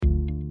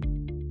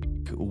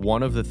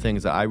one of the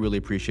things that I really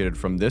appreciated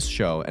from this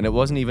show, and it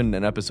wasn't even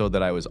an episode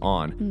that I was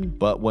on,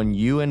 but when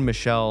you and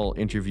Michelle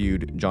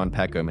interviewed John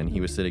Peckham and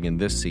he was sitting in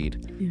this seat,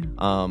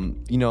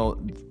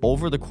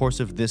 over the course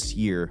of this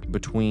year,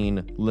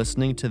 between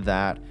listening to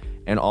that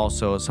and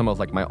also some of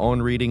like my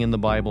own reading in the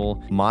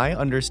Bible, my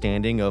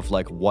understanding of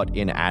like what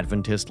in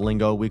Adventist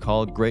lingo we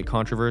call great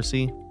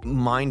controversy,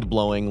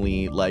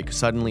 mind-blowingly, like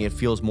suddenly it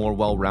feels more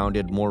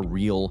well-rounded, more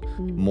real,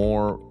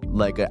 more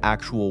like an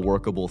actual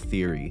workable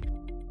theory.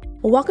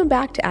 Well, welcome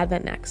back to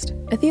Advent Next,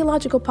 a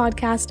theological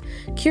podcast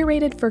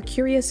curated for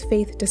curious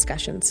faith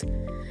discussions.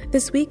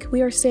 This week,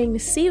 we are saying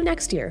see you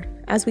next year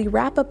as we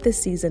wrap up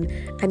this season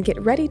and get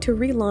ready to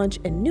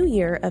relaunch a new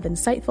year of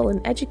insightful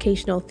and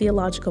educational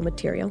theological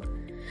material.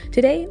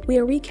 Today, we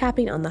are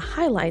recapping on the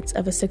highlights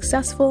of a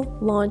successful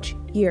launch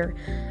year,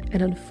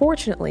 and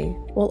unfortunately,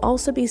 we'll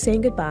also be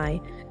saying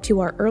goodbye to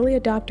our early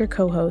adopter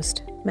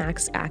co-host,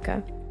 Max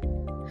Aka.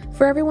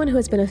 For everyone who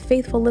has been a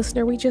faithful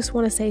listener, we just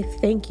want to say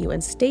thank you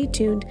and stay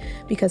tuned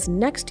because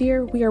next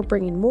year we are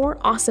bringing more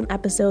awesome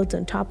episodes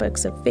on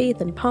topics of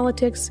faith and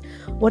politics,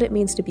 what it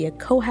means to be a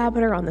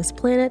cohabiter on this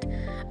planet,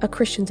 a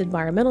Christian's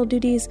environmental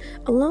duties,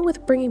 along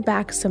with bringing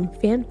back some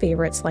fan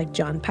favorites like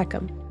John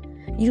Peckham.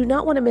 You do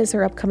not want to miss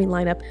our upcoming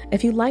lineup.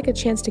 If you'd like a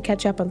chance to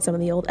catch up on some of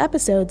the old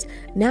episodes,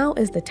 now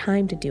is the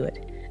time to do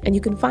it. And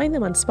you can find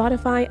them on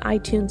Spotify,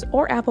 iTunes,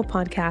 or Apple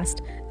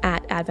Podcast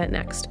at Advent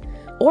Next.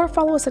 Or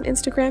follow us on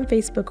Instagram,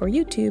 Facebook, or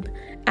YouTube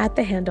at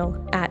the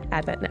handle at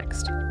Advent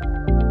Next.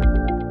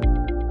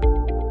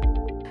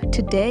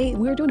 Today,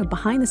 we're doing a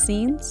behind the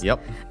scenes.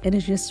 Yep. It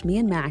is just me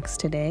and Max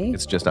today.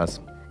 It's just us.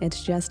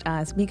 It's just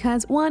us.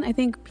 Because one, I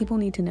think people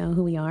need to know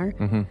who we are.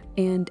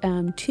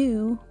 And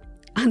two,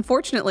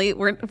 unfortunately,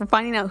 we're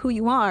finding out who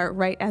you are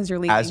right as you're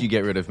leaving. As you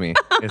get rid of me.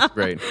 It's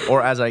great.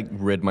 Or as I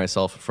rid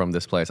myself from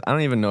this place. I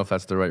don't even know if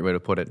that's the right way to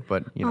put it,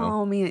 but you know.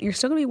 Oh, man. You're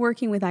still going to be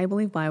working with I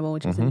Believe Bible,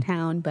 which is in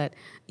town, but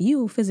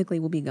you physically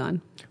will be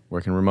gone.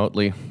 Working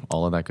remotely,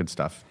 all of that good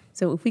stuff.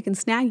 So if we can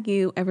snag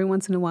you every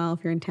once in a while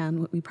if you're in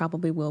town, we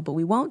probably will. But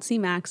we won't see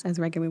Max as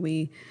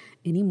regularly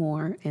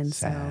anymore. And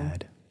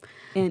sad.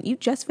 And you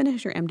just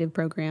finished your MDiv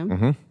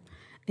program.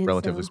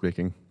 Relatively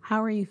speaking.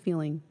 How are you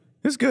feeling?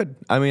 It's good.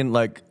 I mean,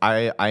 like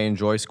I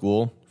enjoy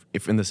school,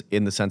 if in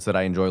the sense that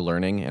I enjoy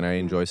learning and I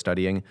enjoy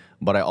studying,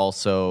 but I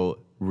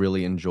also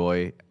really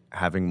enjoy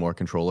having more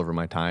control over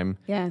my time.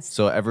 Yes.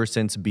 So ever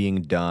since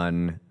being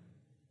done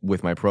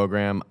with my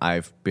program,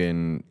 I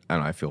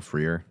feel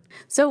freer.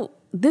 So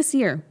this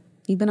year,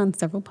 you've been on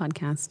several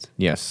podcasts.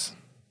 Yes.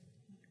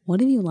 What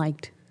have you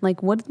liked?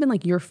 Like, what's been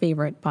like your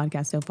favorite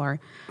podcast so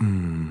far?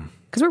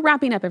 Because we're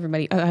wrapping up,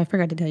 everybody. Oh, I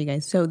forgot to tell you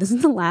guys. So this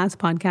is the last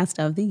podcast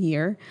of the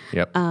year.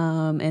 Yep.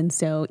 And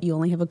so you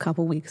only have a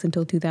couple weeks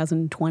until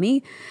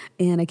 2020.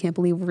 And I can't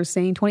believe we're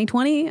saying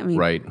 2020. I mean,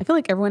 right. I feel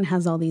like everyone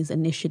has all these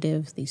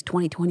initiatives, these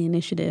 2020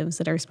 initiatives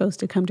that are supposed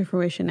to come to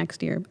fruition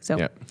next year.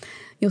 So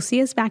you'll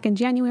see us back in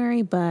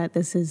January, but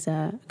this is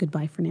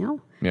goodbye for now.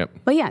 Yep.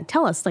 But yeah,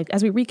 tell us, like,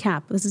 as we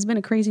recap, this has been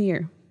a crazy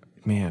year.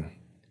 Man.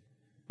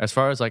 As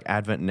far as like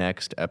Advent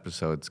Next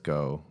episodes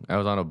go, I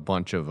was on a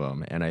bunch of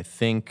them. And I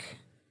think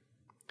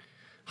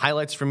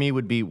highlights for me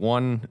would be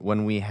one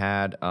when we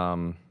had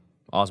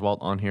Oswald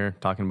on here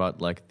talking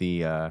about like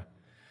the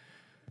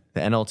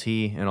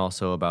NLT and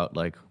also about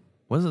like,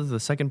 what was the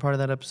second part of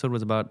that episode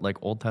was about like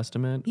Old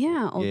Testament?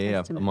 Yeah, Old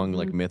Testament. Among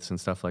like myths and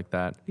stuff like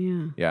that.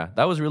 Yeah. Yeah,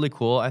 that was really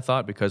cool, I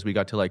thought, because we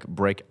got to like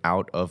break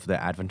out of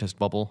the Adventist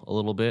bubble a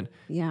little bit.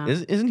 Yeah.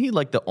 Isn't he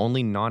like the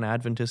only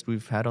non-Adventist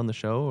we've had on the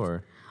show,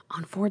 or?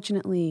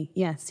 Unfortunately,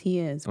 yes, he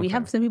is. Okay. We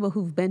have some people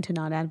who've been to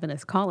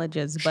non-Adventist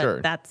colleges,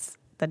 but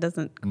that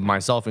doesn't...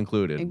 Myself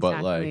included,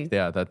 exactly.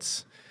 But like,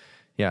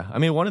 yeah, I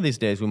mean, one of these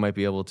days we might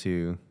be able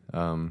to...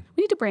 we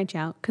need to branch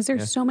out because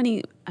there's so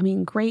many,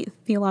 great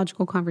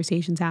theological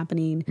conversations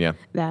happening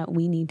that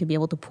we need to be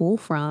able to pull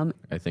from.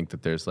 I think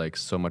that there's like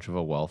so much of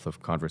a wealth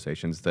of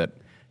conversations that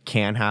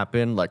can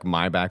happen. Like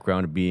my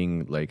background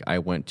being like I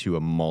went to a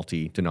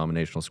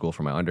multi-denominational school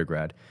for my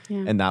undergrad,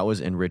 and that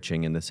was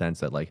enriching in the sense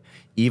that like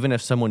even if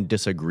someone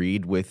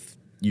disagreed with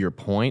your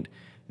point,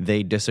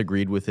 they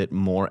disagreed with it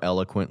more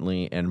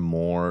eloquently and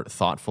more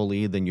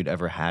thoughtfully than you'd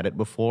ever had it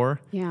before.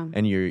 Yeah.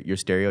 And your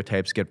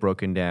stereotypes get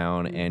broken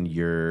down and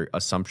your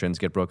assumptions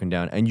get broken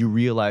down, and you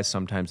realize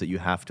sometimes that you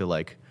have to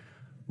like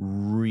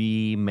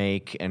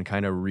remake and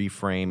kind of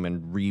reframe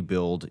and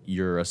rebuild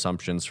your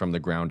assumptions from the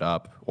ground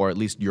up, or at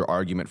least your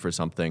argument for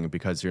something,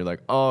 because you're like,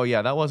 oh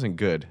yeah, that wasn't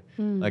good.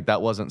 Like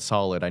that wasn't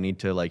solid. I need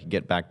to like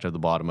get back to the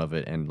bottom of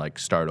it and like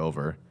start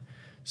over.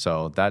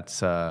 So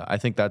that's, I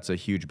think that's a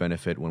huge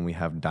benefit when we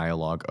have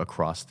dialogue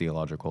across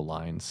theological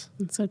lines.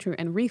 That's so true.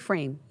 And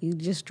reframe. You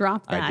just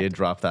dropped that. I did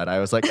drop that. I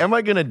was like, am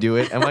I going to do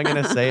it? Am I going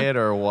to say it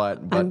or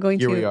what? But I'm going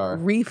here to we are.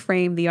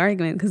 Reframe the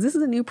argument because this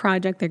is a new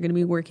project they're going to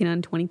be working on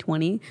in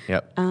 2020.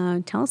 Yep.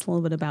 Tell us a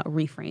little bit about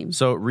Reframe.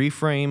 So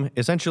Reframe,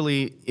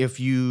 essentially, if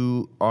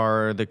you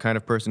are the kind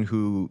of person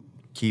who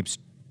keeps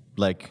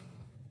like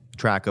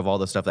track of all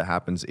the stuff that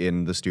happens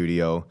in the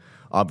studio,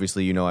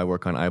 obviously, I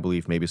work on I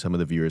Believe. Maybe some of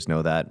the viewers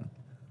know that.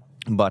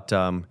 But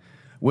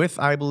with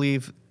I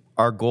Believe,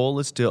 our goal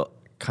is to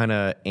kind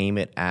of aim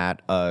it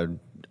at a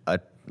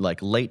like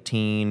late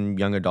teen,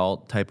 young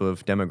adult type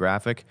of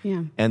demographic.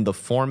 Yeah. And the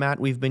format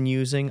we've been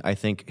using, I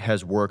think,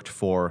 has worked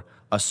for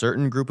a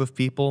certain group of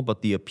people,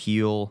 but the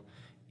appeal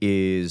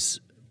is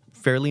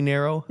fairly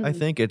narrow, I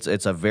think.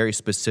 It's a very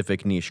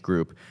specific niche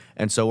group.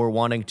 And so we're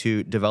wanting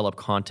to develop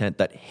content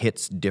that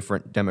hits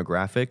different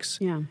demographics,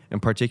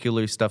 and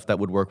particularly stuff that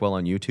would work well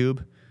on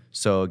YouTube.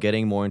 So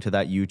getting more into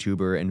that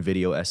YouTuber and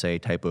video essay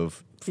type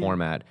of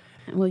format.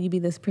 Will you be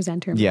this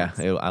presenter? Yeah,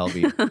 I'll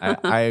be.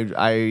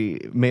 I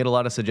made a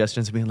lot of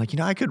suggestions being like,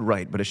 I could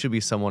write, but it should be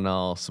someone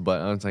else.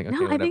 But I was like, okay,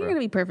 No, I whatever. think you're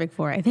going to be perfect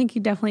for it. I think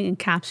you definitely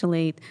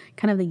encapsulate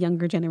kind of the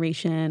younger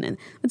generation. And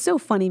it's so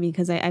funny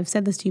because I've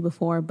said this to you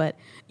before, but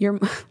you're...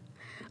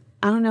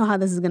 I don't know how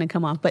this is going to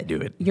come off, but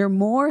Do it. You're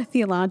more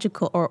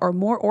theological or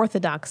more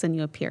orthodox than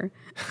you appear.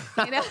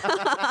 You know?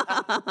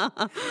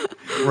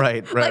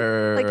 Right.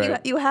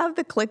 You have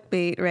the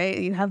clickbait, right?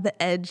 You have the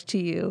edge to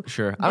you.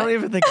 Sure. I don't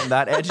even think I'm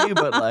that edgy,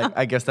 but like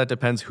I guess that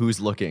depends who's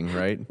looking,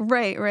 right?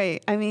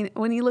 Right. I mean,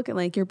 when you look at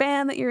like your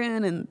band that you're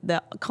in and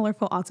the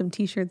colorful, awesome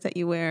T-shirts that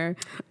you wear,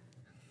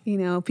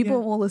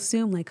 people will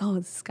assume like, oh,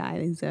 this guy,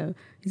 he's a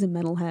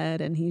metalhead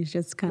and he's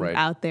just kind of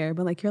out there.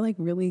 But like you're like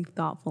really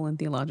thoughtful and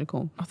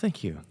theological. Oh,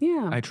 thank you.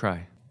 Yeah. I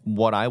try.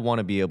 What I want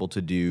to be able to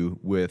do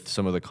with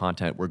some of the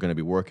content we're going to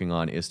be working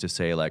on is to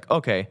say like,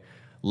 okay,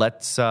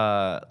 let's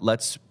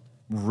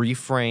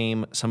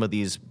reframe some of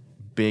these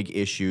big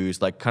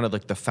issues, like kind of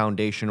like the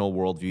foundational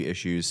worldview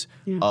issues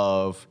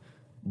of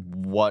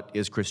what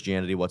is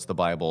Christianity, what's the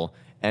Bible,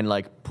 and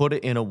like put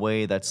it in a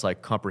way that's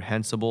like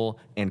comprehensible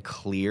and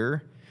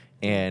clear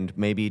and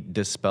maybe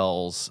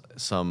dispels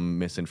some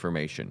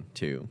misinformation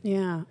too.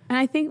 Yeah. And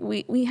I think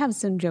we have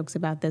some jokes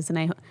about this, and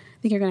I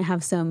think you're going to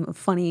have some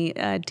funny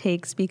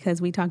takes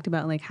because we talked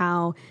about like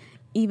how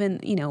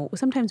even,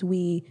 sometimes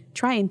we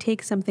try and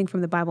take something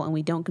from the Bible and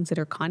we don't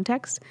consider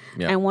context.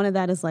 Yeah. And one of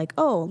that is like,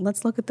 oh,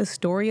 let's look at the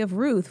story of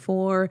Ruth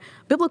for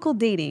biblical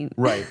dating.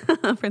 Right.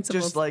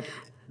 Principles. Just like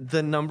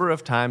the number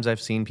of times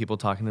I've seen people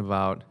talking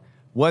about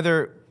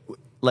whether...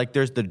 Like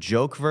there's the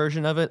joke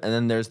version of it, and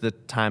then there's the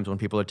times when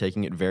people are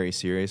taking it very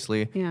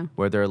seriously,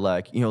 where they're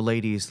like,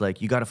 ladies,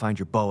 like you got to find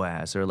your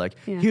Boaz, or like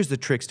here's the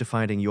tricks to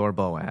finding your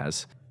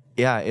Boaz.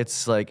 Yeah,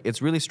 it's like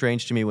it's really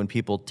strange to me when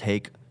people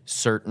take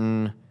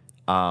certain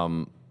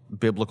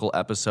biblical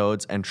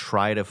episodes and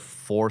try to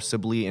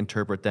forcibly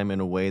interpret them in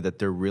a way that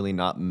they're really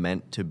not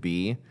meant to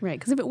be. Right,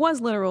 because if it was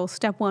literal,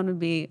 step one would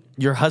be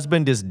your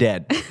husband is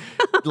dead.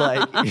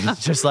 Like,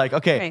 it's just like,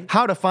 okay,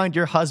 how to find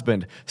your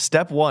husband.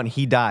 Step one,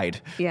 he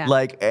died. Yeah.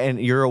 Like, and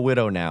you're a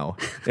widow now.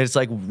 It's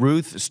like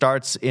Ruth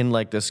starts in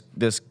like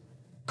this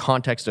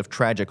context of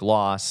tragic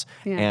loss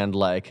and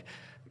like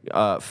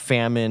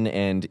famine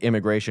and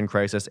immigration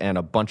crisis and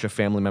a bunch of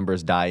family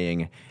members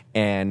dying.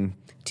 And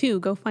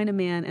 2, go find a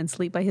man and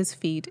sleep by his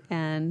feet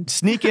and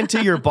sneak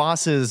into your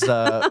boss's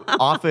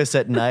office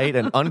at night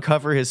and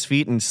uncover his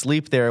feet and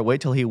sleep there,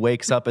 wait till he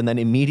wakes up and then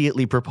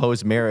immediately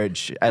propose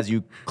marriage as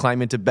you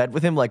climb into bed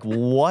with him. Like,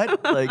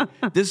 what? Like,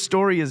 this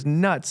story is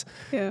nuts.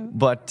 Yeah.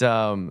 But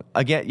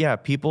again,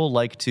 people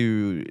like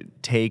to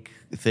take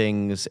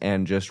things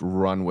and just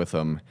run with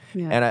them.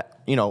 Yeah.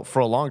 And, for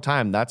a long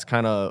time, that's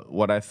kind of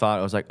what I thought.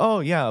 I was like, oh,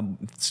 yeah,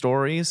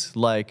 stories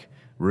like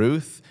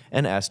Ruth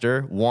and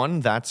Esther.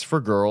 1, that's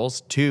for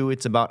girls. 2,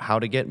 it's about how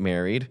to get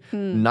married.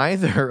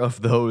 Neither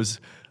of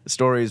those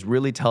stories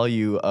really tell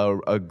you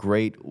a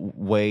great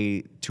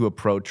way to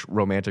approach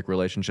romantic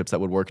relationships that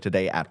would work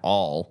today at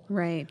all.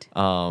 Right.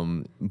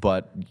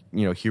 But,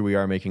 here we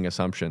are making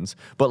assumptions.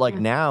 But like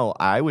now,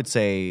 I would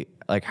say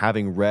like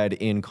having read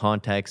in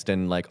context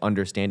and like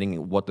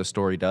understanding what the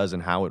story does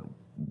and how it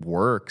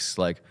works,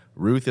 like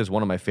Ruth is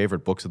one of my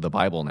favorite books of the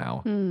Bible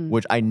now,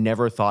 which I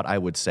never thought I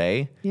would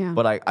say,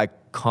 but I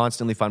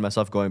constantly find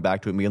myself going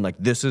back to it and being like,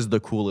 this is the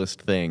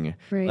coolest thing.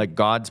 Right. Like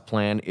God's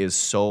plan is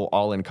so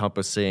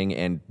all-encompassing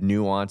and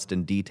nuanced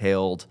and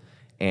detailed,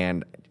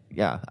 and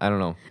I don't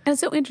know. And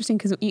it's so interesting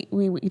because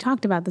we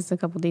talked about this a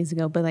couple of days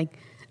ago, but like,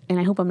 and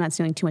I hope I'm not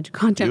stealing too much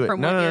content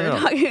from what you're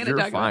talking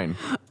You're fine.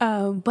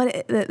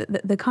 But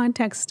the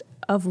context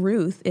of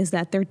Ruth is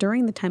that they're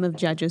during the time of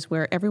Judges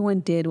where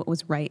everyone did what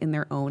was right in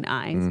their own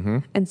eyes. Mm-hmm.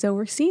 And so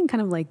we're seeing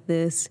kind of like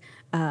this,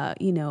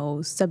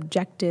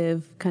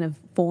 subjective kind of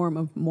form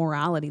of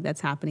morality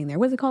that's happening there.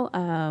 What's it called?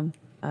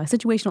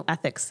 Situational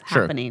ethics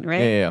happening,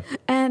 right? Yeah.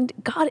 And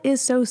God is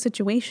so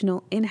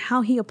situational in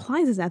how he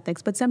applies his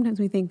ethics, but sometimes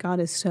we think God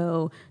is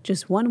so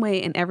just one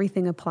way and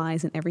everything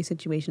applies in every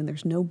situation.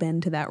 There's no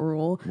bend to that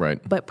rule. Right.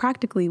 But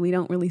practically, we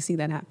don't really see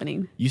that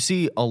happening. You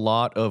see a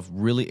lot of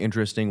really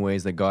interesting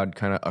ways that God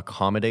kind of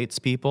accommodates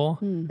people,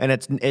 and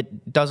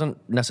it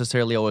doesn't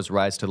necessarily always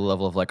rise to the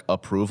level of like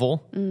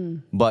approval,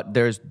 but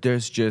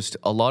there's just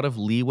a lot of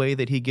leeway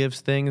that he gives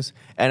things,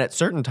 and at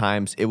certain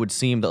times it would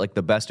seem that like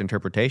the best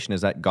interpretation is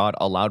that God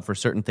allowed for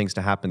certain things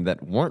to happen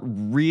that weren't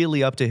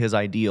really up to his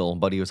ideal,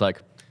 but he was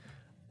like,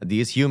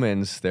 these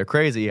humans, they're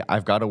crazy.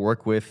 I've got to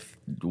work with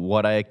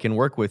what I can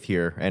work with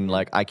here. And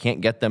like, I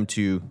can't get them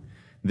to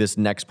this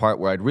next part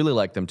where I'd really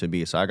like them to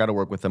be. So I got to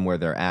work with them where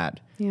they're at.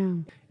 Yeah.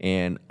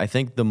 And I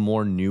think the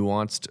more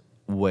nuanced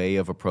way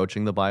of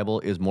approaching the Bible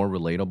is more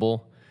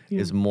relatable,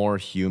 is more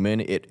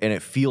human.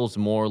 It feels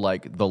more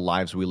like the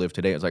lives we live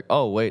today. It's like,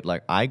 oh, wait,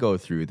 like I go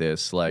through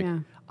this. Like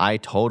I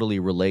totally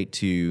relate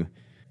to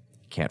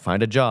can't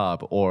find a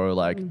job, or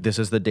like this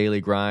is the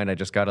daily grind. I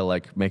just got to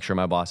like make sure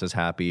my boss is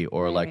happy,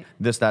 or like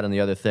this, that, and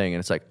the other thing. And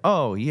it's like,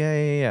 oh,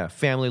 yeah.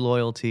 Family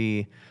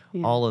loyalty,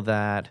 all of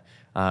that,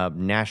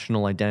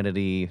 national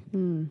identity,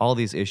 all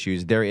these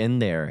issues, they're in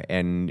there.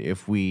 And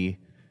if we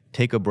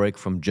take a break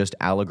from just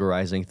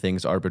allegorizing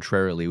things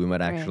arbitrarily, we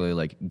might actually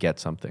like get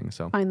something.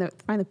 So find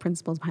the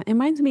principles behind it. It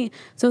reminds me,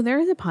 so there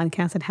is a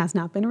podcast that has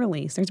not been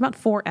released. There's about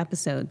 4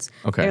 episodes.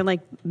 Okay.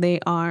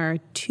 They are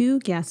 2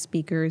 guest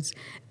speakers,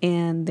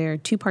 and they're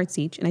 2 parts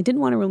each. And I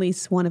didn't want to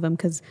release one of them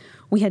because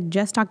we had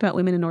just talked about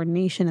women in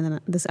ordination, and then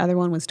this other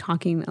one was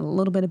talking a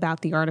little bit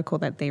about the article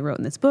that they wrote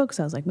in this book.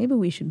 So I was like, maybe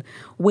we should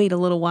wait a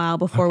little while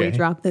before we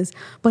drop this.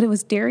 But it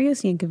was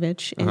Darius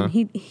Yankovich, and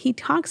he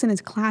talks in his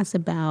class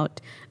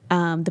about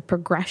the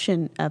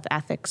progression of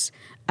ethics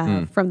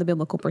from the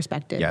biblical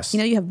perspective. Yes.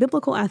 You have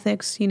biblical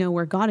ethics,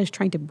 where God is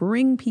trying to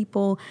bring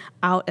people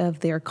out of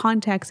their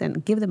context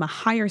and give them a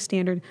higher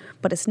standard,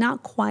 but it's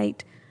not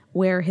quite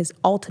where his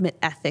ultimate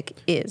ethic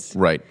is.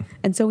 Right.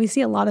 And so we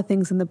see a lot of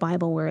things in the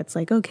Bible where it's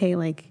like, okay,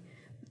 like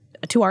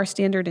to our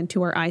standard and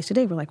to our eyes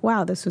today, we're like,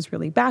 wow, this was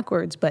really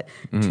backwards. But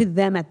to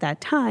them at that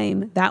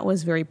time, that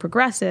was very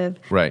progressive.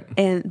 Right.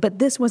 But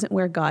this wasn't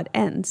where God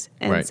ends.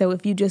 And so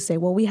if you just say,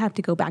 well, we have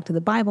to go back to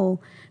the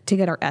Bible to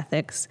get our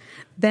ethics,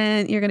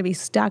 then you're going to be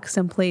stuck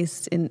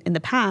someplace in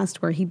the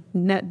past where he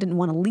didn't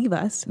want to leave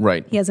us.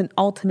 Right. He has an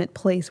ultimate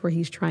place where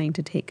he's trying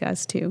to take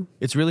us to.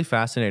 It's really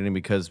fascinating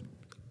because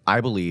I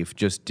believe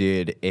just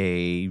did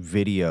a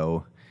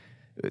video.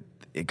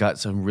 It got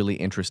some really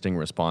interesting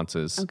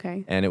responses.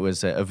 Okay. And it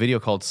was a video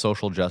called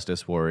Social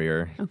Justice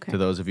Warrior. Okay. To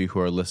those of you who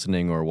are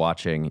listening or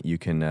watching, you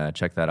can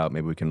check that out.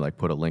 Maybe we can like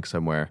put a link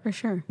somewhere. For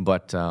sure.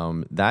 But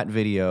that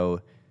video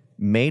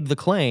made the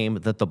claim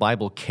that the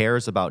Bible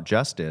cares about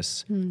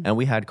justice. And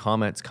we had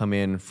comments come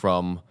in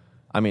from,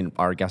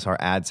 our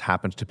ads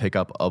happened to pick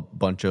up a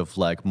bunch of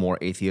like more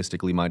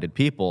atheistically minded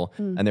people.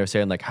 And they're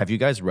saying like, have you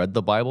guys read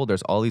the Bible?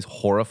 There's all these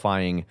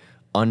horrifying,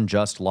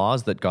 unjust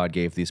laws that God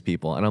gave these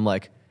people. And I'm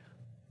like,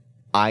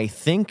 I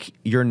think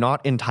you're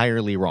not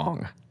entirely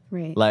wrong.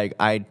 Right. Like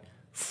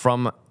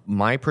from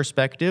my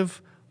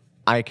perspective,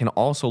 I can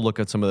also look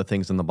at some of the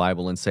things in the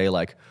Bible and say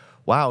like,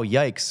 wow,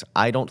 yikes,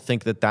 I don't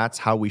think that that's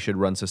how we should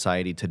run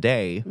society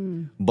today,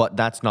 but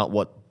that's not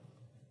what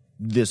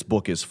this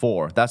book is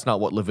for. That's not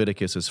what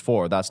Leviticus is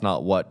for. That's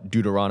not what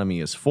Deuteronomy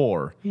is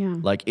for. Yeah.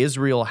 Like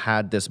Israel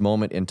had this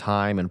moment in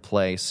time and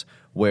place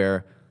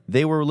where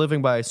they were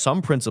living by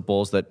some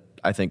principles that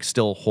I think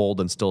still hold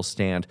and still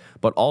stand,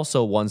 but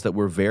also ones that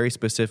were very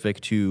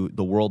specific to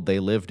the world they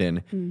lived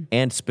in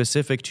and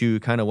specific to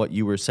kind of what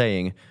you were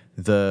saying,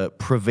 the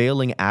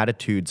prevailing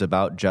attitudes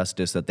about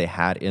justice that they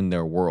had in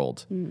their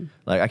world.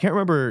 Like I can't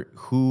remember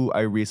who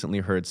I recently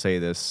heard say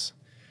this,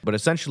 but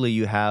essentially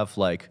you have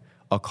like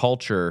a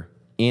culture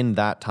in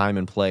that time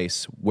and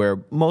place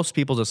where most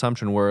people's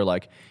assumption were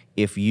like,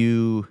 if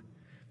you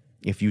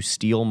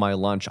steal my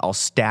lunch, I'll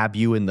stab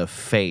you in the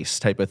face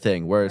type of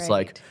thing, where it's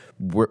like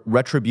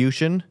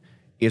retribution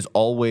is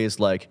always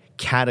like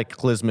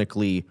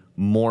cataclysmically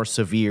more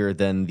severe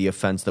than the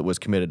offense that was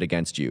committed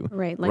against you.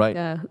 Right. Like,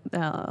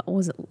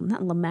 was it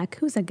not Lamech?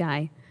 Who's that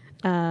guy?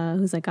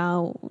 Who's like,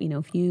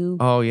 if you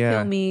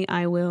kill me,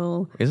 I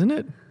will. Isn't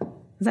it?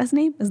 Is that his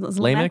name? Is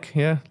Lamech?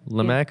 Yeah.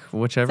 Lamech,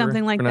 whichever.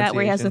 Something like that,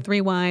 where he has the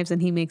 3 wives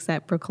and he makes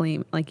that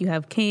proclaim. Like you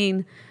have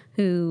Cain,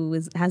 who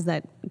has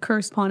that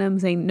curse upon him,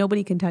 saying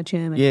nobody can touch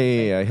him. And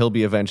Yeah. He'll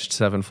be avenged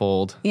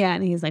 7-fold. Yeah,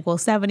 and he's like,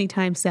 70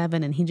 times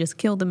 7, and he just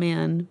killed a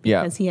man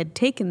because he had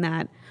taken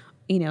that,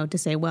 to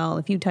say, well,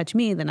 if you touch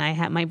me, then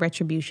my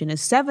retribution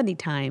is 70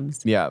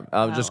 times. Yeah,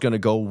 I'm just going to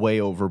go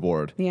way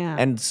overboard. Yeah.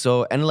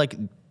 And like,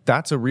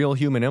 that's a real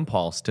human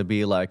impulse to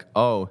be like,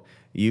 oh,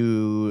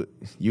 you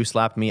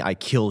slap me, I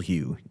kill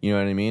you. You know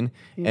what I mean?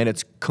 Yeah. And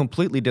it's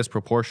completely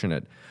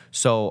disproportionate.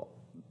 So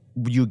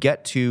you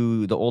get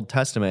to the Old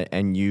Testament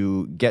and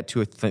you get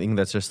to a thing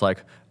that's just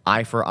like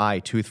eye for eye,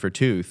 tooth for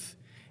tooth.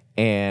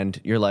 And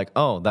you're like,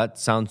 oh, that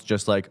sounds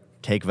just like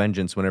take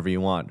vengeance whenever you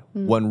want.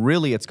 When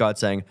really it's God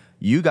saying,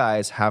 you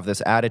guys have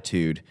this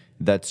attitude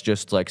that's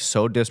just like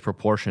so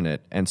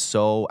disproportionate and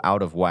so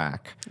out of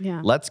whack. Yeah.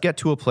 Let's get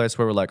to a place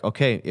where we're like,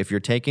 okay, if you're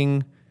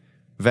taking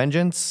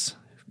vengeance,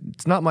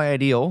 it's not my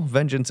ideal.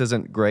 Vengeance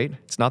isn't great.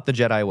 It's not the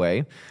Jedi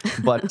way.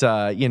 But,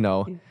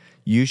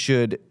 you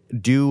should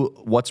do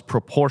what's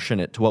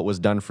proportionate to what was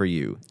done for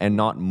you and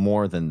not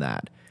more than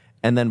that.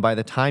 And then by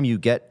the time you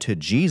get to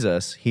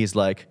Jesus, he's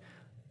like,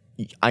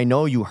 I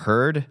know you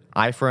heard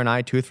eye for an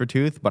eye, tooth for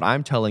tooth, but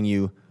I'm telling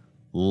you,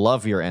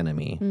 love your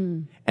enemy.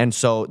 And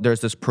so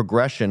there's this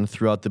progression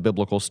throughout the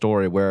biblical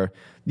story where,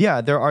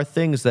 there are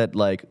things that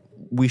like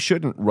we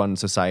shouldn't run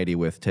society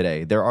with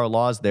today. There are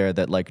laws there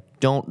that like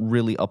don't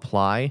really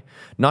apply,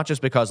 not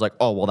just because like,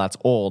 oh, well, that's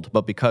old,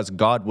 but because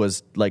God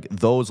was like,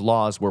 those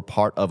laws were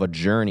part of a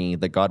journey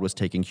that God was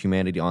taking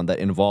humanity on that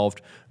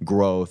involved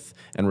growth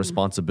and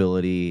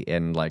responsibility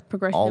and like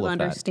progression all of of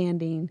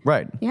understanding. that.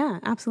 Right. Yeah,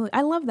 absolutely.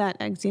 I love that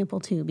example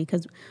too,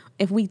 because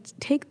if we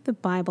take the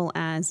Bible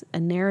as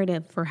a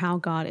narrative for how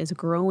God is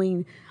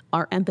growing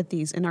our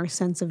empathies and our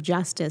sense of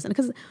justice, and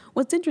because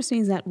what's interesting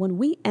is that when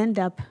we end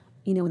up,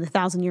 in the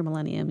 1,000-year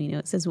millennium,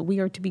 it says we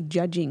are to be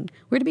judging.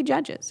 We're to be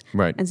judges.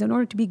 Right. And so in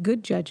order to be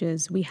good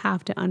judges, we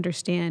have to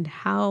understand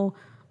how,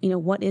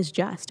 what is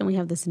just. And we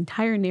have this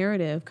entire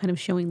narrative kind of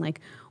showing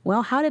like,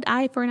 well, how did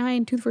eye for an eye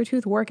and tooth for a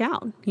tooth work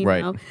out?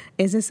 Right.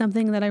 Is this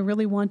something that I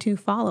really want to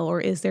follow? Or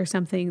is there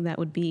something that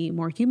would be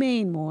more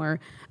humane, more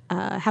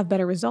have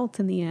better results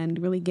in the end,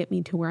 really get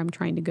me to where I'm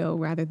trying to go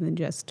rather than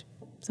just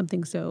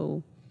something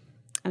so,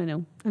 I don't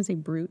know, I would say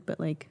brute, but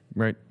like.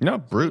 Right. No,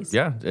 brute.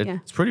 Yeah.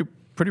 It's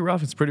pretty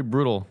rough. It's pretty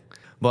brutal.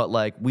 But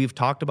like we've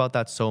talked about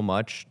that so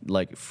much,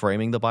 like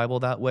framing the Bible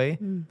that way,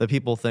 that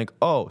people think,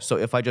 oh, so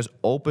if I just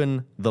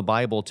open the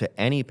Bible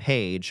to any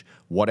page,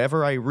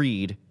 whatever I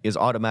read is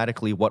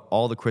automatically what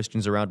all the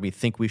Christians around me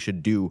think we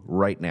should do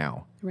right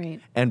now. Right.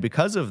 And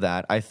because of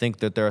that, I think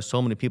that there are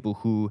so many people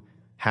who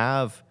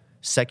have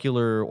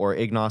secular or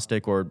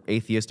agnostic or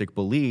atheistic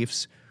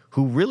beliefs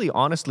who really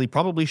honestly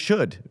probably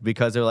should,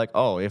 because they're like,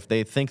 oh, if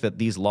they think that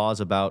these laws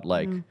about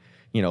like,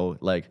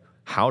 like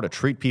how to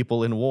treat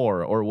people in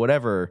war or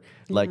whatever,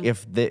 like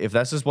if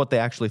that's just what they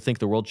actually think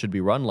the world should be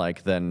run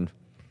like, then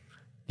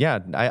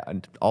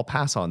I'll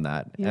pass on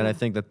that. Yeah. And I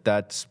think that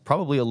that's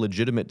probably a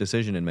legitimate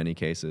decision in many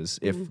cases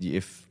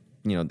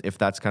if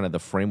that's kind of the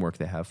framework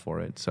they have for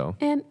it. So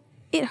And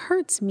it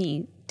hurts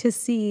me to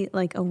see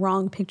like a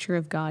wrong picture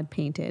of God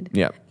painted.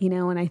 Yeah.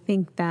 And I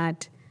think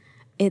that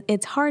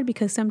it's hard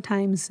because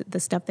sometimes the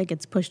stuff that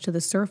gets pushed to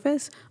the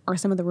surface are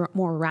some of the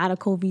more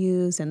radical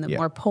views and the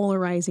more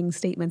polarizing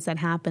statements that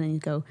happen, and you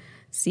go,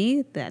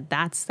 see,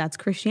 that's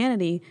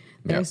Christianity.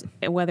 There's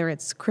whether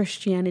it's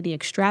Christianity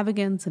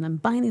extravagance and I'm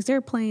buying these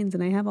airplanes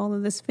and I have all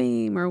of this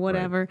fame or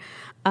whatever,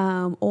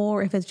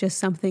 or if it's just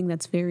something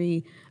that's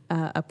very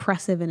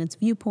oppressive in its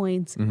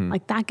viewpoints,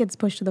 like that gets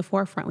pushed to the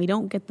forefront. We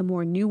don't get the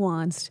more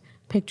nuanced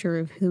picture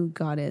of who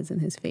God is in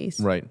his face.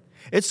 Right.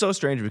 It's so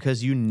strange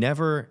because you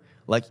never...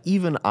 Like,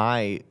 even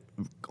I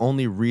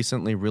only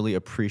recently really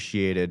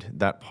appreciated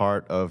that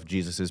part of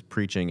Jesus's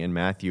preaching in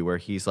Matthew where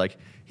he's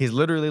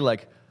literally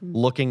like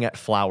looking at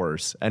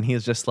flowers and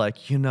he's just like,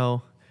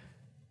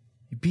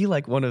 be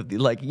like one of the,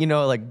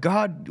 like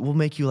God will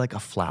make you like a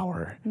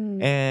flower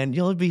and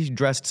you'll be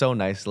dressed so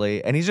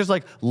nicely. And he's just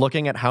like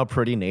looking at how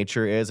pretty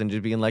nature is and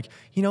just being like,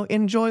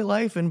 enjoy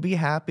life and be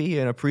happy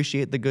and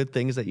appreciate the good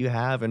things that you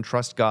have and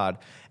trust God.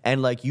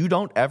 And like, you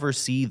don't ever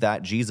see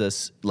that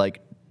Jesus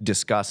like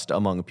discussed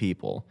among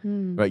people,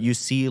 right? You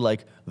see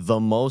like the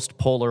most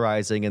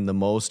polarizing and the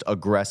most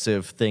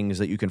aggressive things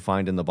that you can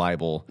find in the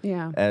Bible,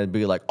 and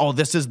be like, oh,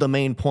 this is the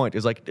main point.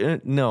 It's like,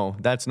 no,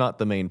 that's not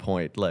the main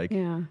point. Like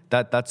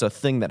that's a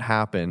thing that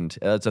happened.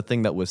 It's a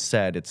thing that was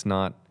said. It's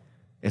not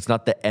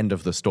the end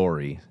of the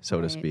story,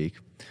 so to speak.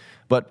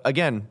 But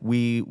again,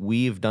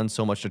 we've done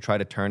so much to try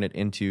to turn it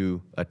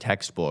into a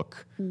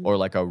textbook or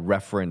like a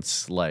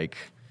reference, like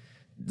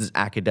this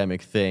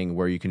academic thing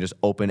where you can just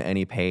open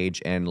any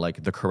page and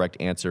like the correct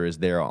answer is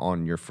there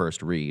on your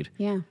first read.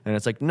 Yeah. And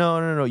it's like,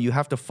 no, you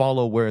have to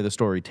follow where the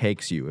story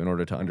takes you in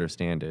order to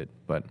understand it.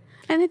 And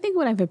I think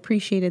what I've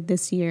appreciated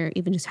this year,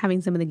 even just having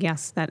some of the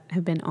guests that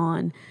have been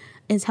on,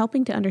 is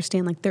helping to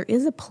understand like there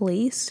is a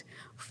place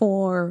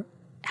for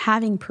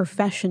having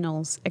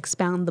professionals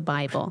expound the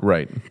Bible.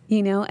 Right.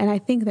 And I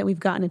think that we've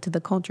gotten into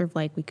the culture of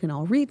like we can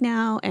all read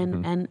now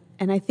and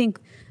I think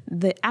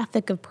the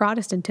ethic of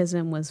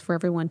Protestantism was for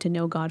everyone to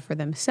know God for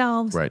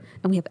themselves. Right.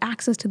 And we have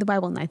access to the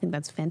Bible, and I think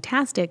that's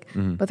fantastic.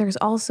 But there's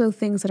also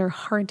things that are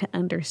hard to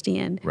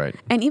understand. Right.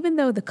 And even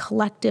though the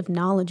collective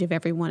knowledge of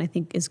everyone, I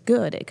think, is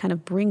good, it kind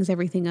of brings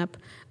everything up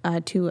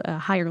to a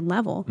higher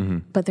level.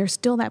 But there's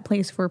still that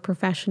place for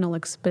professional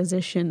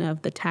exposition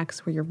of the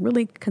text where you're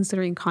really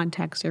considering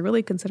context, you're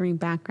really considering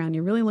background,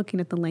 you're really looking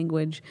at the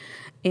language,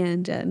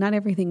 and not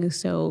everything is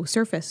so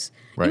surface.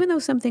 Right. Even though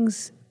some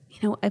things,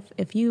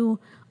 if you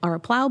are a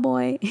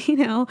plowboy,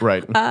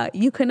 Right.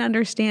 You can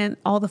understand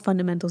all the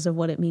fundamentals of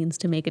what it means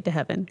to make it to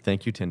heaven.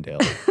 Thank you, Tyndale.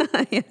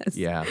 Yes.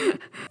 Yeah.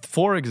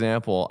 For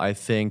example, I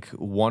think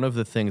one of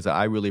the things that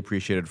I really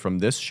appreciated from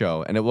this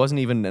show, and it wasn't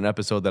even an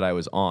episode that I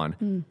was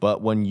on,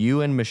 but when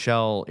you and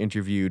Michelle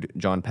interviewed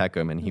John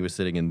Peckham and he was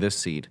sitting in this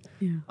seat,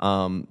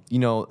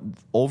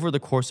 over the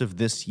course of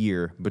this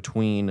year,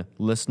 between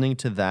listening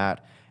to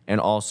that and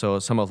also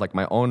some of like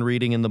my own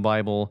reading in the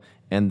Bible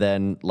and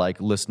then like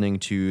listening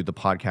to the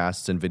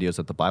podcasts and videos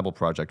that the Bible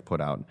Project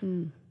put out,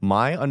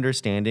 my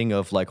understanding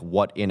of like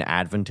what in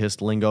Adventist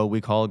lingo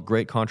we call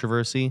great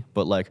controversy,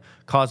 but like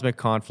cosmic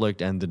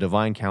conflict and the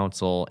divine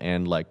council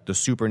and like the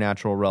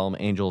supernatural realm,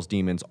 angels,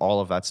 demons, all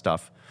of that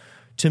stuff,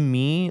 to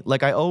me,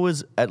 like I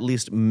always at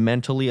least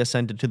mentally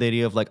assented to the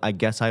idea of like, I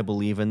guess I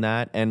believe in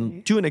that.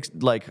 And to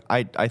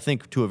I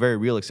think to a very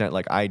real extent,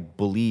 like I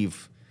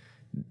believe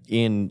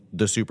in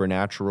the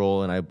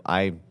supernatural, and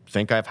I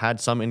think I've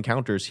had some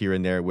encounters here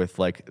and there with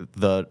like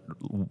the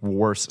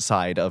worse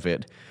side of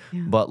it.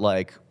 Yeah. But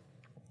like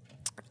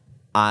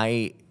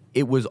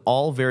it was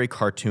all very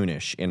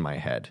cartoonish in my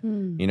head.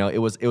 You know, it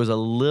was a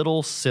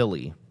little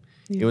silly.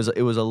 Yeah.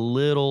 It was a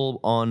little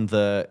on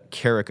the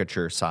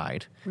caricature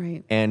side.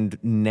 Right. And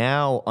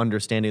now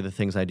understanding the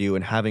things I do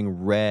and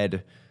having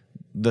read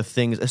the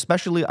things,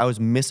 especially I was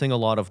missing a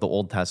lot of the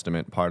Old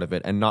Testament part of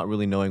it and not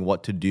really knowing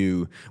what to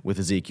do with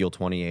Ezekiel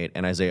 28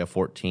 and Isaiah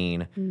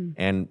 14.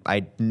 And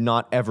I'd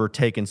not ever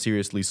taken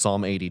seriously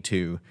Psalm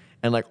 82.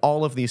 And like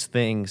all of these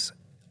things,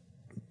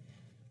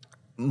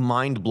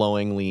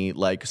 mind-blowingly,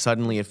 like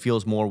suddenly it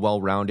feels more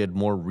well-rounded,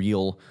 more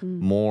real,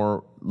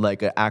 more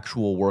like an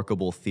actual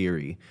workable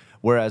theory.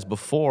 Whereas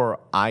before,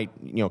 I,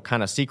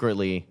 kind of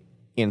secretly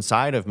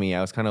inside of me,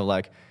 I was kind of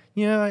like,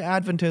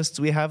 Adventists,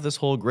 we have this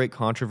whole great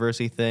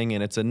controversy thing,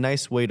 and it's a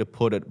nice way to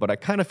put it, but I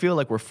kind of feel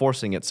like we're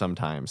forcing it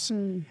sometimes.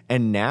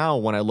 And now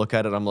when I look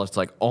at it, I'm just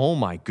like, oh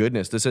my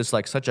goodness, this is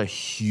like such a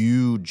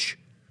huge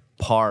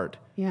part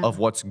of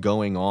what's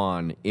going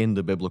on in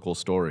the biblical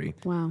story.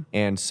 Wow.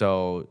 And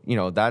so,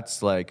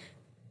 that's like,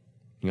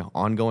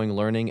 ongoing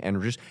learning, and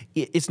just,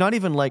 it's not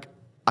even like,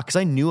 because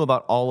I knew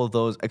about all of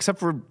those, except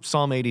for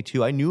Psalm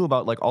 82, I knew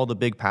about like all the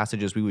big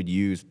passages we would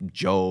use,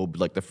 Job,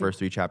 like the first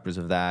 3 chapters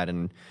of that,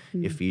 and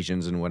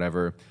Ephesians and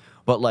whatever.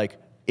 But like,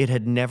 it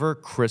had never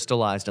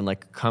crystallized and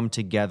like come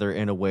together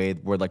in a way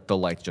where like the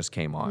lights just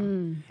came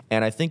on.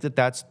 And I think that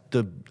that's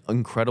the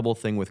incredible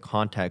thing with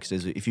context,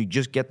 is if you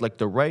just get like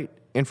the right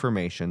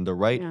information, the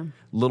right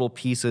little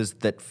pieces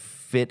that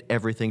fit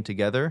everything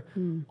together,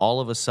 all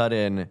of a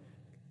sudden,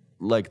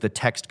 like the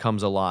text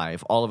comes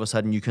alive. All of a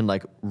sudden you can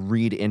like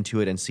read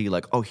into it and see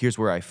like, oh, here's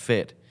where I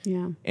fit.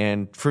 Yeah.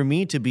 And for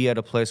me to be at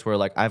a place where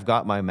like I've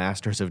got my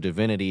master's of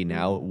divinity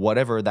now,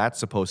 whatever that's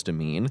supposed to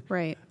mean.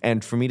 Right.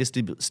 And for me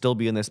to still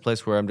be in this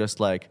place where I'm just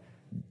like,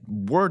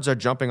 words are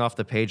jumping off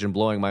the page and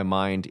blowing my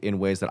mind in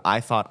ways that I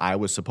thought I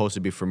was supposed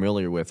to be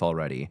familiar with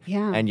already.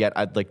 Yeah. And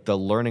yet like the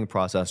learning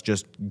process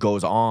just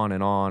goes on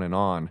and on and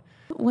on.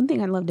 One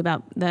thing I loved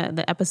about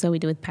the episode we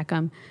did with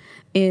Peckham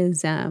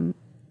is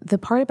the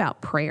part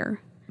about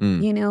prayer,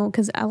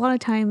 because a lot of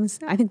times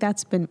I think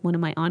that's been one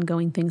of my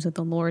ongoing things with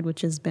the Lord, which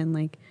has been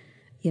like,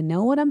 you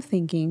know what I'm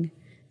thinking,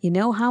 you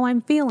know how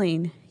I'm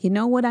feeling, you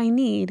know what I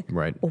need.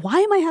 Right. Why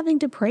am I having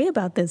to pray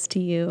about this to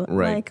you?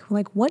 Right.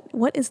 Like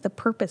what is the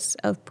purpose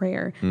of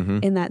prayer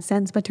in that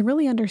sense? But to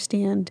really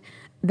understand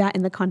that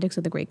in the context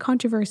of the great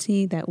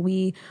controversy, that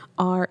we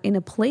are in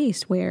a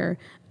place where,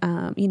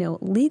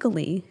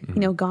 legally,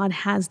 God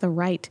has the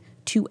right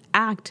to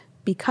act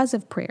because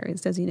of prayer. It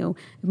says, if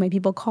my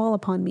people call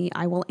upon me,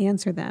 I will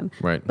answer them.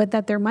 Right. But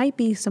that there might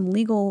be some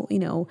legal, I'm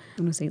going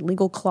to say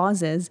legal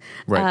clauses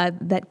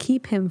that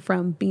keep him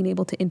from being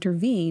able to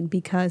intervene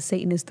because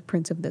Satan is the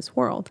prince of this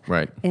world.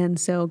 Right. And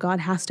so God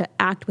has to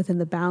act within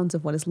the bounds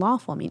of what is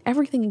lawful. I mean,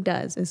 everything he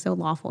does is so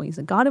lawful. He's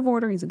a God of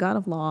order. He's a God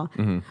of law.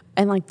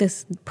 And like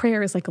this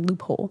prayer is like a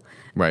loophole.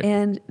 Right.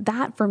 And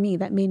that for me,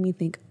 that made me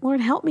think, Lord,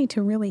 help me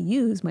to really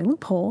use my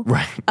loophole.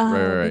 Right.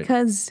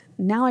 Because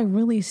now I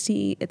really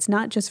see it's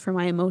not just for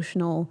my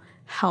emotional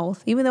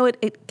health, even though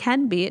it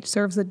can be, it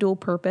serves a dual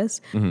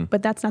purpose,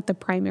 but that's not the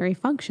primary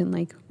function.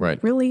 Like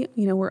really,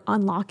 we're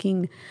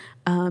unlocking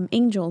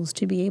angels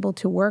to be able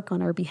to work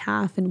on our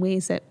behalf in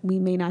ways that we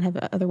may not have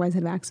otherwise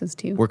have access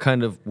to.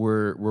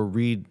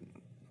 We're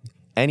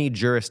any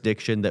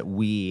jurisdiction that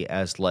we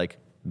as like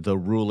the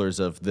rulers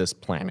of this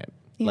planet,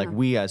 like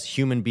we as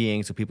human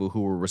beings, the people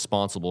who were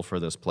responsible for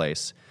this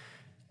place,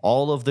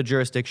 all of the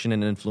jurisdiction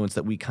and influence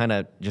that we kind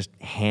of just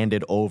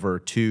handed over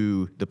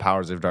to the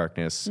powers of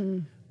darkness,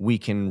 we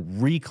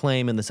can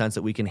reclaim in the sense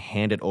that we can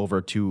hand it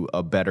over to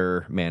a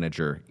better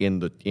manager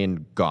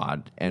in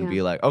God and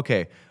be like,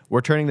 okay,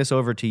 we're turning this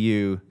over to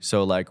you.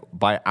 So like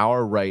by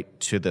our right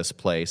to this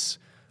place,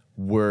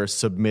 we're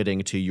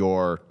submitting to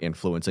your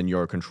influence and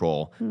your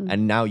control.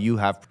 And now you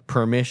have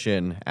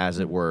permission, as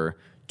it were,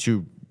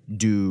 to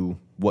do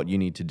what you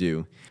need to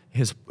do.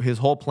 His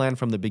whole plan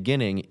from the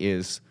beginning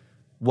is,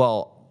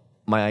 well,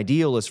 my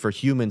ideal is for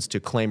humans to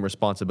claim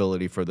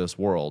responsibility for this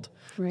world.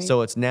 Right.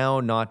 So it's now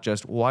not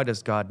just, why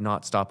does God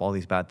not stop all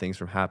these bad things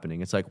from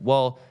happening? It's like,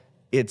 well,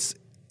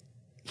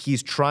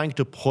 he's trying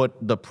to put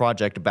the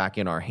project back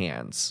in our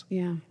hands.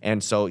 Yeah.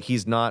 And so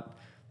he's not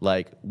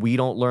like, we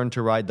don't learn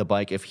to ride the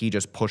bike if he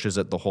just pushes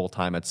it the whole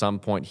time. At some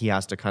point, he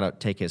has to kind of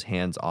take his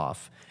hands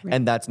off. Right.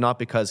 And that's not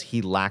because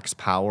he lacks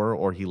power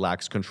or he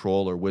lacks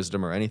control or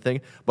wisdom or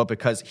anything, but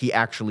because he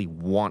actually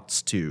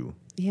wants to.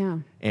 Yeah.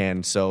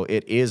 And so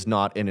it is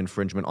not an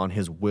infringement on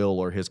his will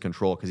or his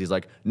control, because he's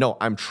like, no,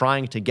 I'm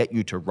trying to get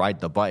you to ride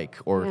the bike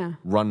or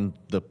run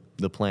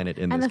the planet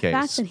in this case. And the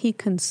fact that he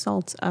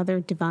consults other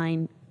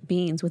divine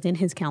beings within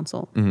his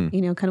council.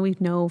 You know, kind of we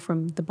know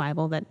from the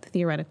Bible that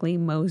theoretically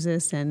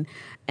Moses and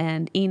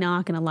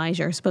Enoch and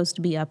Elijah are supposed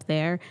to be up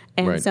there,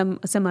 and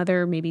some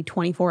other maybe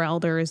 24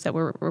 elders that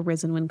were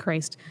risen when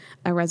Christ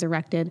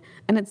resurrected.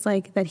 And it's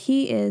like that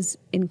he is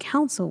in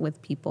council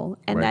with people,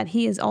 and that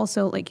he is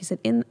also, like you said,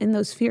 in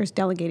those spheres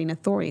delegating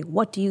authority.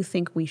 What do you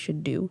think we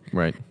should do?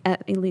 Right.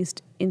 At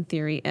least in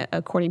theory,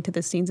 according to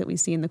the scenes that we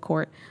see in the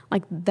court,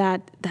 like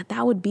that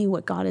would be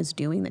what God is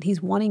doing, that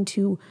he's wanting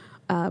to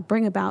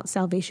bring about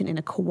salvation in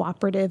a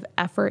cooperative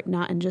effort,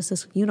 not in just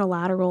this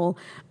unilateral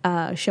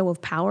show of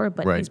power,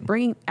 but he's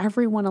bringing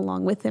everyone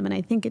along with him. And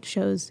I think it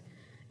shows,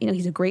 you know,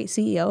 he's a great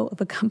CEO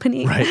of a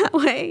company that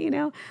way, you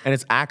know. And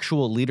it's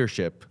actual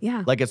leadership.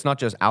 Yeah. Like, it's not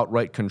just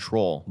outright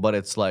control, but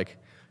it's like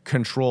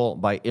control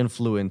by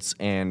influence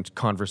and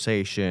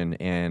conversation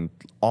and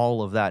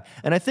all of that.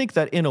 And I think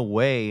that in a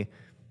way,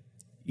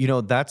 you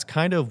know, that's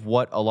kind of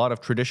what a lot of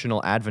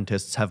traditional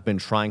Adventists have been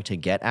trying to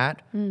get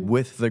at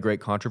with the Great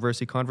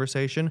Controversy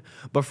conversation.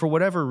 But for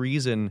whatever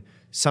reason,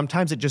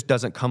 sometimes it just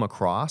doesn't come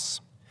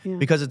across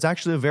because it's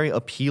actually a very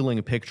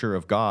appealing picture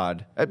of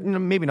God.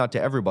 Maybe not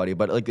to everybody,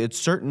 but like it's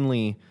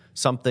certainly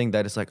something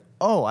that is like,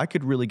 oh, I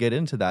could really get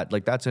into that.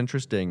 Like, that's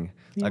interesting.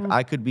 Yeah. Like,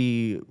 I could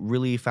be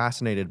really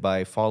fascinated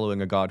by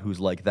following a God who's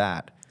like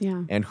that.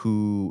 Yeah. And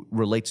who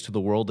relates to the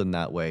world in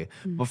that way.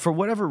 But for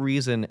whatever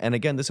reason, and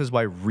again, this is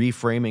why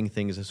reframing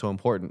things is so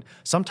important,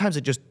 sometimes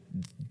it just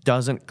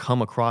doesn't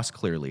come across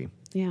clearly.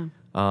 Yeah.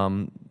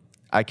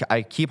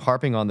 I keep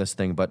harping on this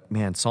thing, but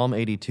man, Psalm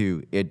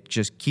 82, it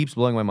just keeps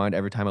blowing my mind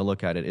every time I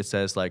look at it. It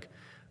says, like,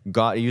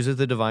 God, it uses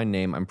the divine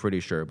name, I'm pretty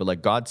sure, but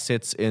like God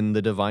sits in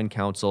the divine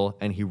council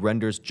and he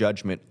renders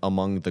judgment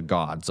among the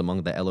gods,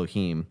 among the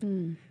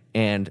Elohim.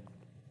 And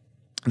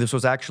this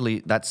was actually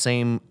that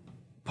same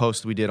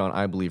post we did on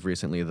I Believe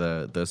recently,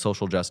 the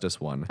social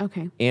justice one.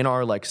 Okay. In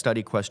our like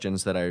study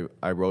questions that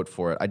I wrote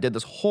for it, I did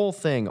this whole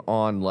thing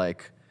on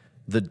like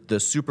the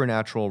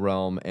supernatural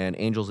realm and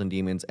angels and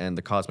demons and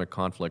the cosmic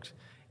conflict.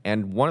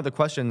 And one of the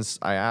questions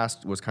I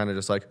asked was kind of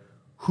just like,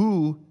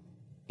 who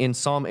in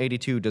Psalm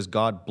 82 does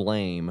God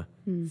blame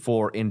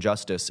for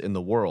injustice in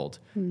the world?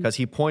 Because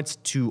he points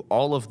to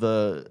all of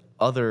the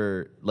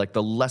other, like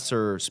the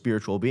lesser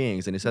spiritual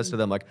beings, and he says to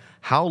them, like,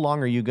 how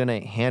long are you going to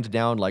hand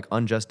down like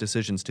unjust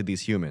decisions to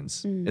these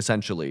humans,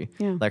 essentially?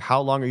 Yeah. Like,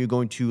 how long are you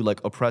going to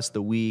like oppress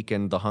the weak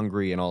and the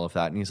hungry and all of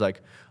that? And he's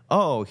like,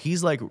 oh,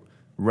 he's like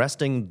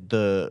resting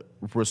the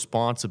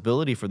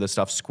responsibility for this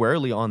stuff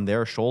squarely on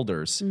their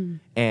shoulders.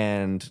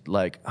 And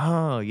like,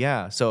 oh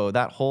yeah, so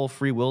that whole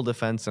free will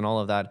defense and all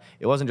of that,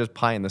 it wasn't just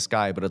pie in the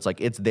sky, but it's like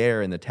it's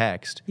there in the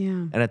text. Yeah.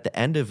 And at the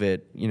end of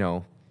it, you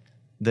know,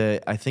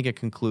 I think it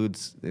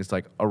concludes, it's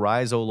like,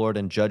 arise, O Lord,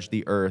 and judge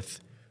the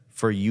earth,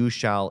 for you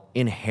shall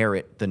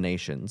inherit the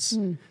nations.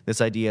 This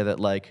idea that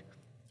like,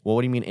 well,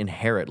 what do you mean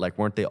inherit? Like,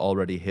 weren't they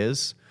already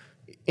his?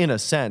 In a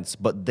sense,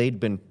 but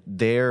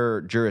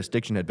their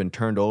jurisdiction had been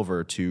turned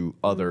over to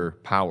other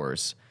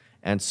powers.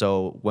 And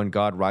so when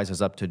God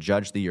rises up to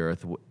judge the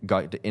earth,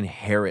 God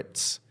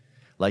inherits,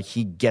 like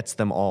he gets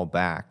them all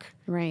back.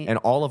 Right. And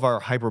all of our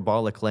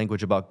hyperbolic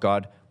language about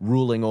God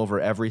ruling over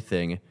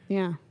everything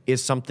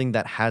is something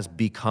that has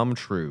become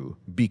true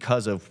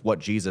because of what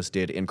Jesus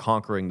did in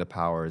conquering the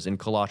powers. In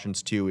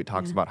Colossians 2, it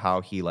talks about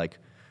how he like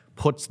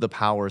puts the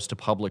powers to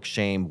public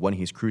shame when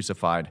he's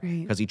crucified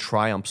because he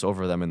triumphs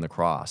over them in the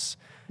cross.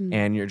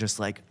 And you're just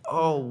like,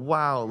 oh,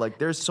 wow, like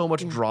there's so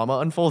much drama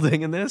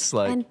unfolding in this.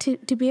 Like, and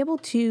to be able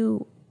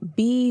to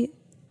be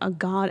a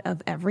God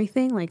of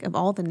everything, like of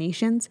all the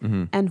nations,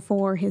 and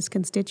for his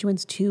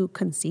constituents to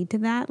concede to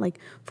that, like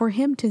for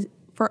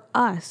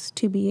us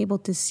to be able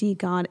to see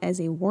God as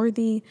a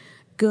worthy,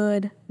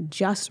 good,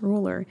 just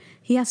ruler,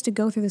 he has to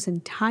go through this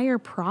entire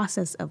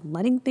process of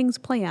letting things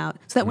play out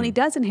so that when he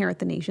does inherit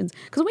the nations,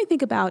 because when we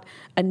think about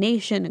a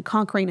nation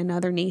conquering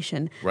another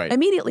nation,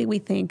 immediately we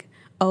think,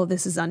 oh,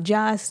 this is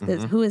unjust.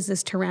 Who is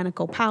this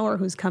tyrannical power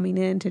who's coming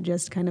in to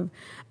just kind of,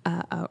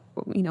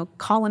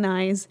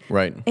 colonize?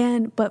 Right.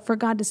 But for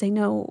God to say,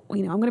 no,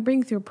 I'm going to bring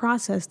you through a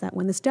process that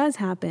when this does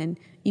happen,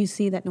 you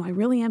see that, no, I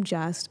really am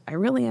just. I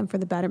really am for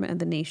the betterment of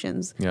the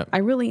nations. Yep. I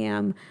really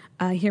am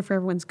here for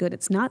everyone's good.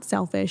 It's not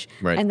selfish.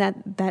 Right. And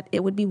that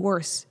it would be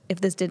worse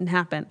if this didn't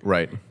happen.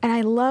 Right. And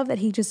I love that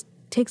he just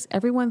takes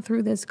everyone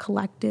through this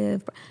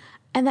collective,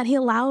 and that he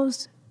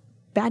allows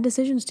bad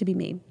decisions to be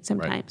made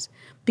sometimes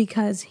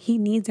because he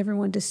needs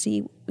everyone to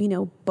see,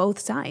 both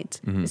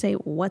sides. To say,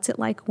 what's it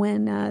like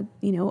when,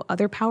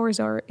 other powers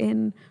are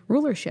in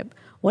rulership?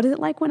 What is it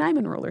like when I'm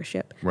in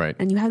rulership? Right.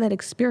 And you have that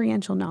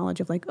experiential knowledge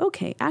of like,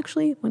 okay,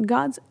 actually, when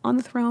God's on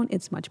the throne,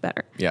 it's much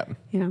better. Yeah.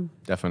 Yeah.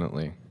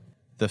 Definitely.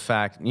 The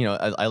fact,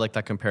 I like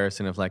that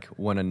comparison of like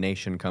when a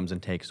nation comes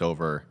and takes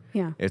over.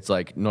 Yeah. It's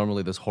like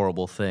normally this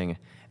horrible thing.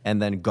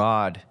 And then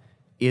God,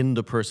 in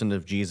the person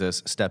of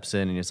Jesus, steps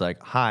in and is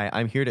like, hi,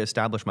 I'm here to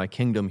establish my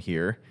kingdom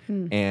here.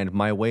 And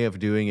my way of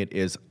doing it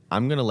is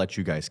I'm going to let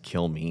you guys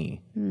kill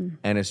me.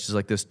 And it's just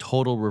like this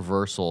total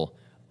reversal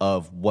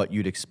of what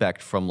you'd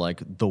expect from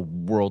like the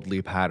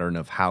worldly pattern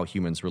of how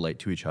humans relate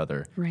to each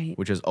other. Right.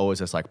 Which is always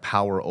this like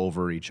power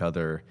over each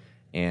other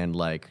and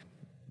like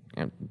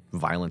and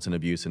violence and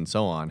abuse and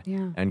so on.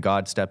 Yeah. And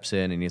God steps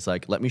in and he's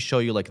like, let me show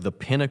you like the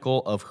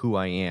pinnacle of who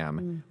I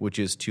am, which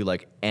is to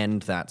like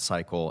end that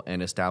cycle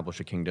and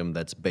establish a kingdom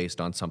that's based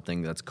on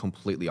something that's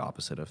completely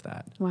opposite of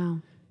that.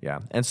 Wow. Yeah.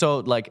 And so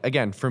like,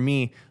 again, for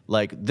me,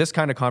 like this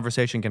kind of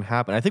conversation can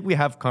happen. I think we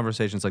have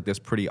conversations like this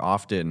pretty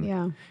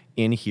often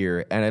in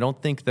here. And I don't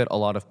think that a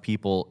lot of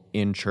people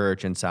in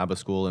church and Sabbath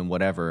school and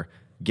whatever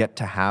get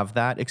to have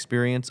that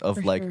experience of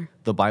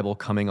the Bible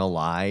coming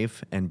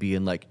alive and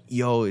being like,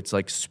 yo, it's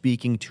like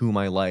speaking to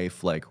my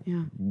life, like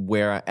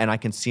and I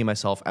can see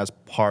myself as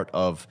part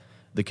of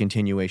the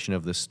continuation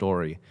of this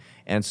story.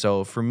 And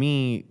so for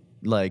me,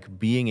 like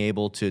being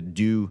able to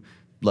do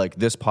like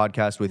this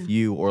podcast with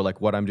you or like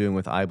what I'm doing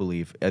with I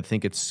Believe, I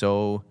think it's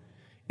so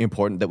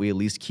important that we at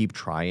least keep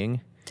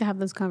trying to have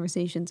those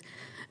conversations.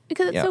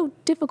 Because it's so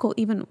difficult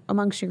even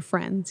amongst your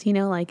friends, you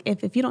know, like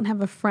if you don't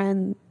have a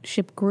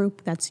friendship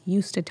group that's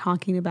used to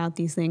talking about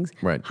these things,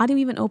 how do you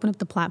even open up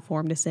the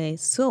platform to say,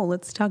 so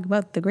let's talk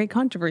about the great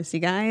controversy,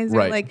 guys?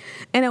 Or like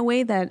in a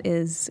way that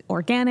is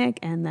organic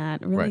and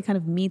that really kind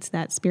of meets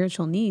that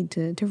spiritual need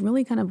to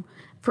really kind of,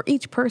 for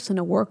each person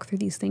to work through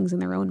these things in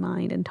their own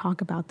mind and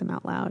talk about them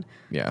out loud.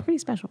 Yeah. It's pretty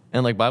special.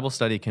 And like Bible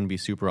study can be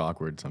super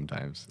awkward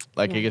sometimes.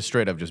 Like it can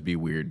straight up just be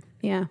weird.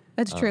 Yeah,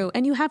 that's true.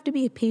 And you have to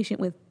be patient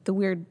with the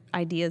weird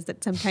ideas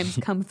that sometimes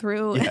come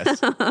through. Yes,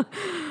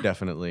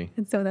 definitely.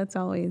 And so that's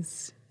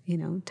always, you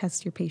know,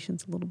 test your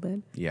patience a little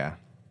bit. Yeah,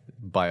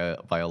 by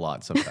a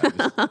lot sometimes.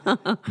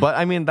 But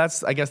I mean,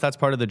 I guess that's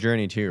part of the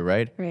journey too,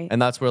 right? Right.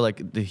 And that's where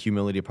like the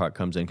humility part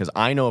comes in. Because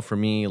I know for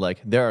me, like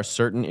there are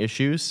certain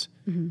issues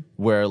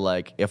where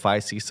like if I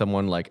see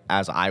someone like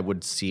as I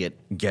would see it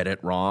get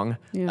it wrong,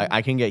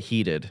 I can get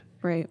heated.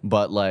 Right.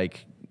 But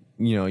like,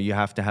 you know, you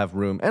have to have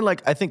room. And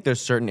like, I think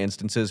there's certain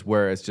instances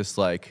where it's just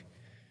like,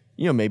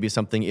 you know, maybe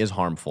something is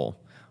harmful,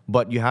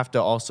 but you have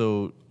to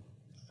also,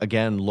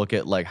 again, look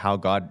at like how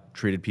God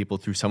treated people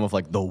through some of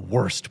like the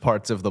worst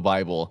parts of the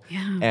Bible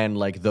and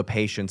like the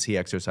patience he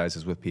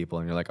exercises with people.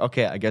 And you're like,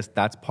 okay, I guess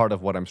that's part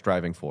of what I'm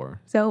striving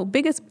for. So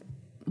biggest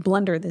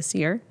blunder this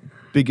year.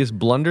 Biggest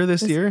blunder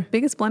this year?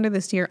 Biggest blunder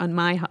this year on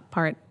my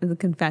part is the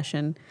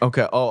confession.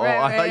 Okay.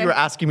 I thought you were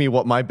asking me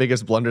what my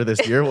biggest blunder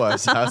this year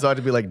was. I was about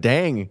to be like,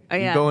 dang,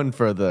 you're going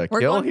for the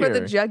We're kill going here. for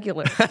the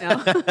jugular.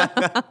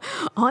 No.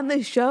 On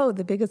the show,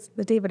 the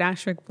David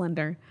Ashrick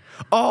blunder.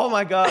 Oh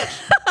my gosh.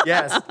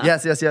 Yes.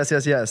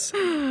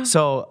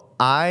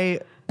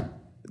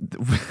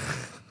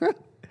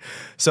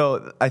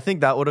 So I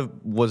think that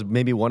was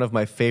maybe one of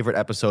my favorite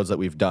episodes that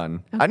we've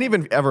done. I didn't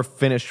even ever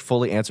finish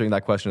fully answering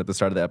that question at the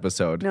start of the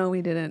episode. No,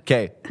 we didn't.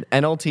 Okay.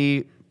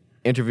 NLT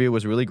interview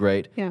was really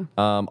great. Yeah.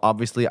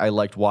 Obviously, I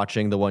liked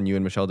watching the one you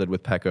and Michelle did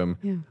with Peckham.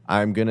 Yeah.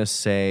 I'm going to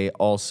say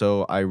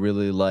also I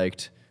really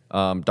liked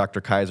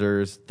Dr.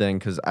 Kaiser's thing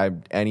because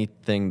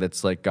anything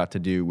that's like got to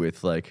do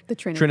with like the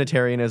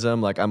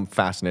Trinitarianism, like I'm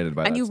fascinated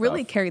by that. And you stuff.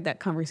 really carried that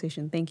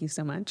conversation. Thank you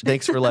so much.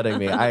 Thanks for letting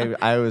me.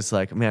 I was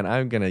like, man,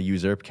 I'm gonna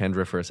usurp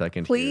Kendra for a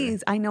second.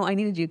 Please, I know I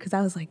needed you because I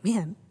was like,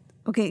 man,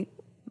 okay,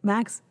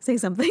 Max, say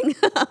something.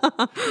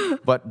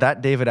 But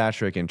that David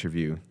Ashrick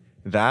interview,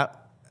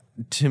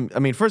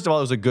 first of all,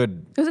 it was a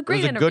good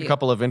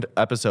couple of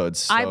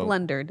episodes. So. I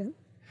blundered.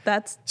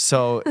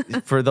 So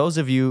for those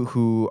of you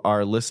who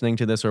are listening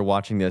to this or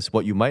watching this,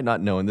 what you might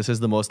not know, and this is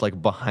the most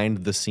like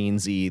behind the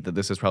scenes-y that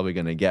this is probably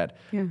going to get,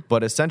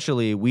 but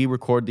essentially we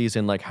record these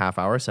in like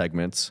half-hour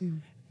segments,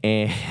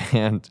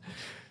 and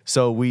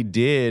so we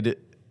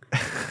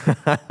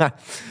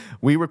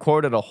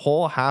recorded a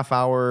whole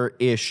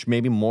half-hour-ish,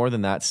 maybe more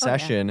than that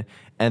session,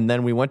 and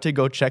then we went to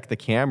go check the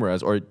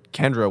cameras, or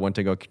Kendra went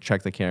to go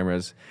check the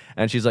cameras,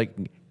 and she's like,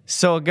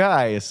 so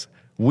guys,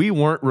 we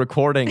weren't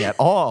recording at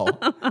all.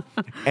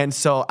 And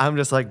so I'm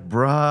just like,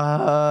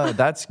 bruh,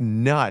 that's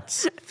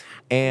nuts.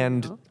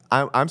 And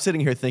I'm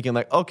sitting here thinking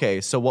like,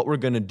 okay, so what we're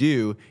going to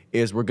do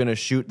is we're going to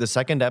shoot the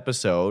second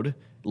episode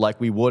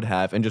like we would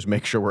have and just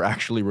make sure we're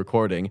actually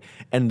recording.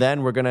 And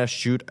then we're going to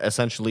shoot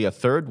essentially a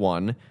third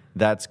one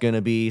that's going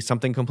to be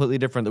something completely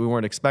different that we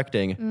weren't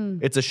expecting.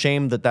 It's a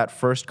shame that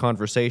first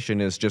conversation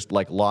is just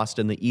like lost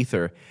in the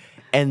ether.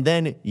 And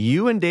then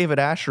you and David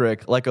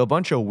Ashrick, like a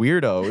bunch of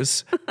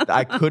weirdos that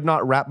I could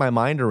not wrap my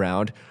mind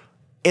around,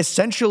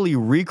 essentially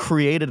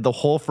recreated the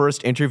whole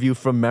first interview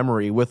from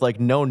memory with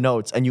like no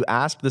notes. And you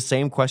asked the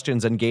same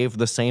questions and gave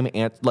the same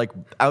answer. Like,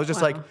 I was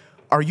just like,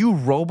 are you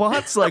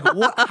robots? Like,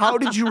 what? How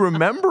did you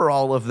remember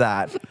all of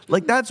that?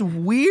 Like, that's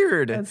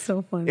weird. That's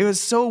so funny. It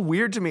was so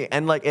weird to me.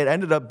 And like, it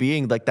ended up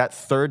being like that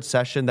third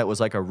session that was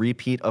like a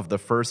repeat of the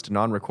first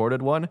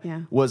non-recorded one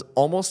was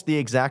almost the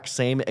exact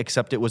same,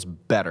 except it was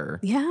better.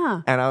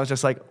 Yeah. And I was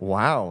just like,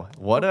 wow,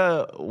 what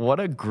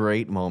a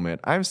great moment.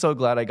 I'm so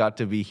glad I got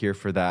to be here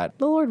for that.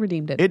 The Lord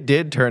redeemed it. It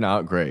did turn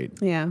out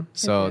great. Yeah.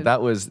 So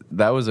that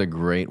was a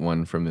great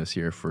one from this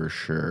year for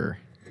sure.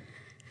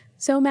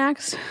 So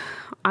Max,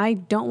 I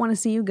don't want to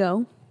see you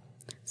go.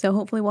 So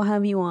hopefully we'll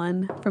have you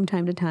on from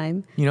time to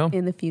time,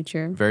 in the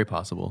future. Very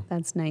possible.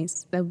 That's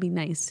nice. That would be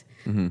nice.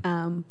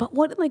 But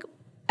what, like,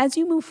 as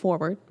you move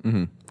forward,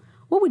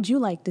 what would you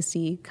like to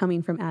see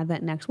coming from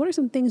Advent Next? What are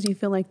some things you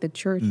feel like the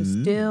church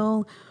is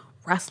still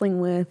wrestling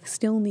with,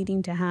 still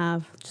needing to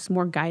have just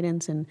more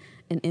guidance and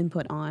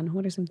input on?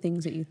 What are some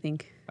things that you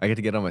think? I get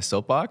to get on my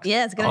soapbox?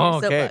 Yes, get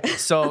on your okay.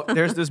 soapbox. So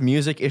there's this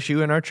music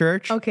issue in our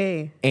church.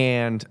 Okay.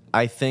 And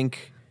I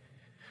think...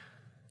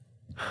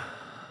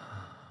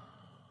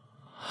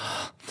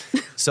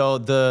 So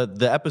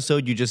the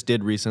episode you just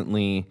did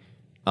recently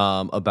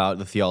about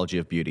the theology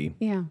of beauty.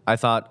 Yeah. I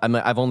thought,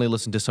 I've only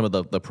listened to some of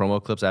the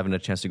promo clips. I haven't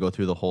had a chance to go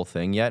through the whole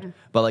thing yet.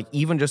 But like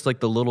even just like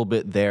the little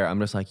bit there, I'm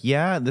just like,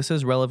 yeah, this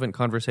is relevant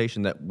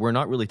conversation that we're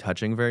not really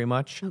touching very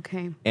much.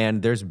 Okay.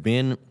 And there's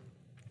been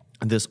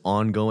this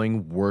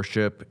ongoing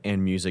worship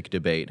and music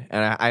debate.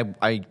 And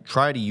I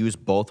try to use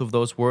both of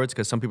those words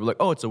because some people are like,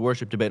 oh, it's a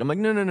worship debate. I'm like,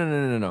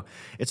 no.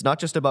 It's not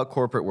just about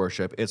corporate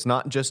worship. It's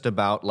not just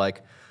about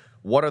like,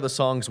 what are the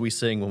songs we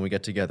sing when we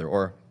get together,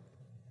 or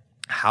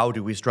how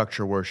do we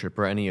structure worship,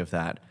 or any of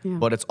that. Yeah.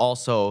 But it's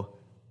also,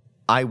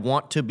 I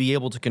want to be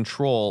able to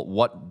control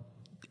what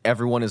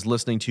everyone is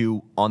listening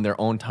to on their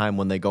own time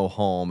when they go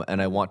home, and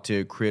I want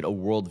to create a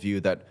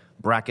worldview that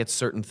brackets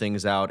certain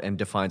things out and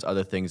defines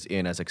other things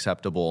in as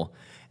acceptable.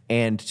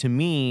 And to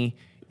me,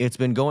 it's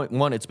been going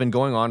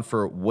on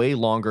for way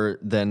longer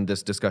than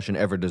this discussion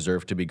ever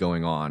deserved to be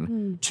going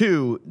on.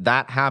 Two,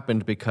 that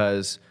happened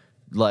because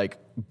like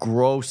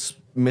gross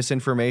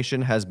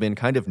misinformation has been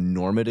kind of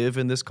normative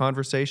in this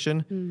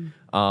conversation.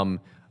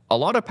 A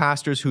lot of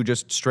pastors who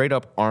just straight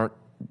up aren't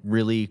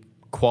really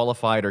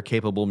qualified or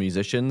capable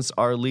musicians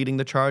are leading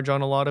the charge on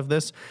a lot of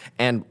this,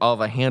 and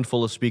of a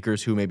handful of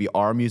speakers who maybe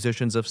are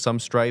musicians of some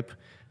stripe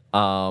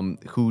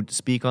who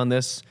speak on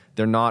this,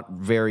 they're not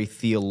very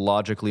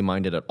theologically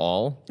minded at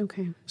all.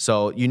 Okay.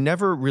 So you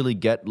never really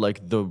get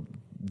like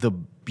the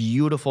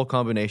beautiful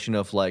combination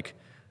of like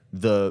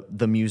the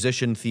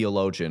musician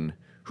theologian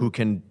who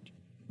can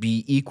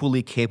be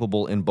equally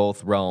capable in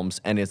both realms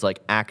and is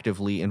like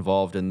actively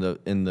involved in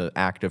the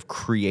act of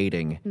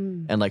creating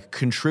and like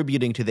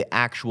contributing to the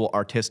actual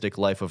artistic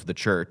life of the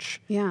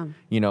church. Yeah.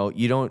 You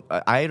know,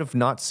 I have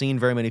not seen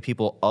very many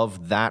people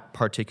of that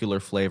particular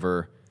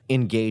flavor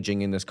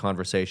engaging in this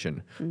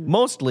conversation.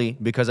 Mostly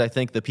because I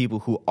think the people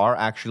who are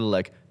actually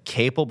like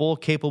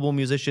capable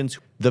musicians,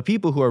 the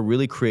people who are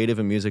really creative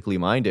and musically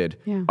minded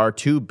are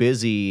too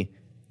busy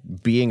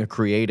being a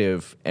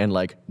creative and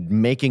like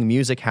making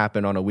music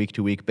happen on a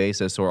week-to-week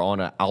basis or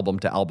on an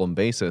album-to-album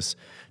basis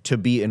to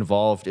be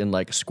involved in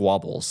like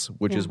squabbles,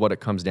 which is what it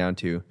comes down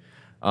to.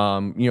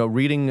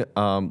 Reading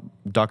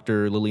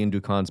Dr. Lillian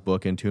Ducan's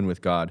book, In Tune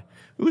with God,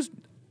 it was,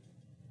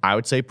 I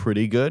would say,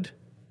 pretty good.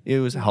 It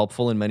was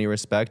helpful in many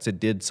respects. It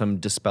did some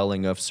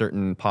dispelling of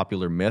certain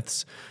popular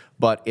myths,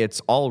 but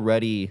it's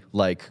already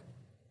like,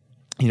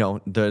 you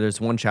know, there's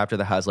one chapter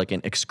that has like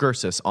an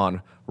excursus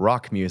on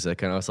rock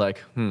music, and I was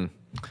like,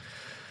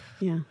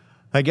 Yeah.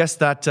 I guess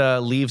that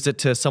leaves it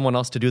to someone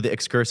else to do the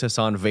excursus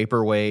on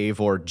vaporwave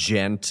or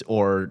djent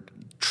or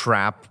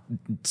trap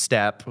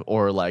step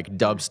or like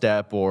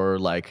dubstep or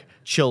like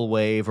chill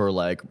wave or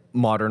like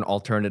modern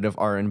alternative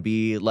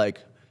R&B.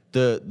 Like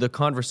the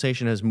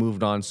conversation has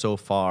moved on so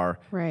far,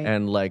 Right.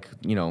 and like,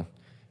 you know,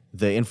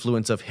 the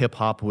influence of hip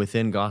hop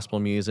within gospel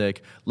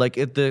music, like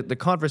the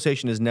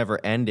conversation is never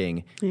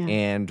ending,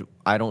 and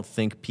I don't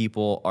think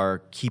people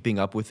are keeping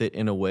up with it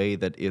in a way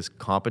that is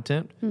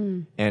competent.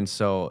 And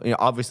so, you know,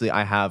 obviously,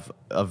 I have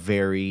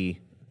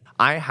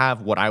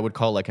what I would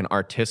call like an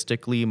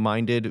artistically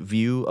minded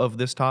view of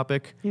this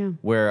topic,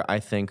 where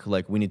I think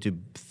like we need to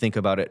think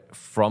about it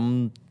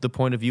from the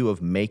point of view of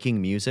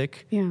making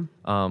music. Yeah.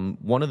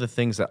 One of the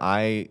things that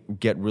I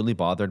get really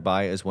bothered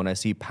by is when I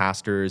see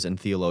pastors and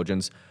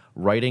theologians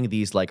writing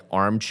these like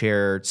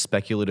armchair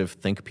speculative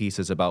think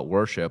pieces about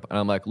worship. And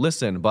I'm like,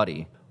 listen,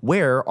 buddy,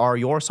 where are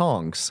your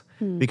songs?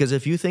 Because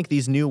if you think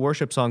these new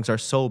worship songs are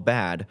so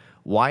bad,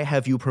 why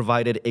have you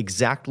provided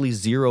exactly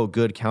 0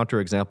 good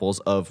counterexamples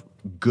of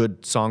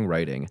good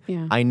songwriting?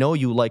 Yeah. I know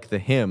you like the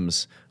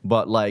hymns,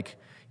 but like,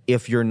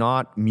 if you're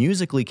not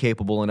musically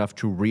capable enough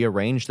to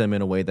rearrange them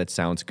in a way that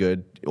sounds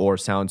good or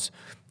sounds,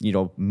 you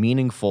know,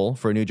 meaningful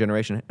for a new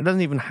generation, it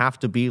doesn't even have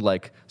to be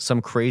like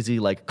some crazy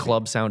like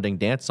club sounding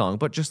dance song,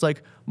 but just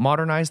like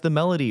modernize the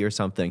melody or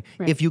something.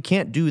 Right. If you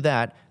can't do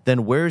that,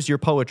 then where's your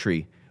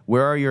poetry?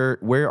 Where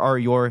are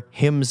your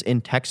hymns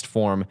in text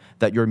form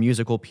that your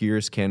musical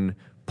peers can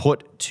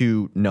put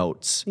to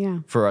notes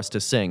for us to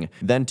sing,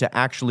 than to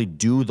actually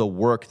do the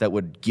work that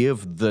would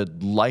give the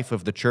life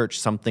of the church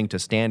something to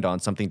stand on,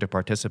 something to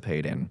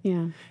participate in.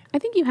 Yeah. I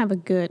think you have a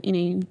good,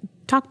 you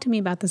talked to me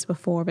about this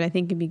before, but I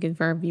think it'd be good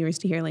for our viewers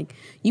to hear, like,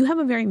 you have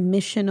a very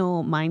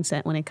missional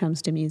mindset when it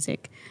comes to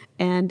music.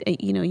 And,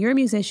 you're a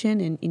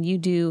musician and you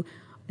do,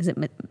 is it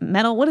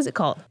metal? What is it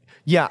called?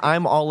 Yeah,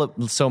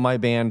 so my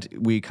band,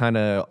 we kind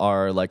of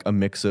are like a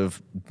mix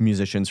of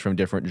musicians from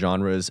different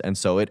genres, and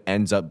so it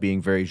ends up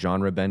being very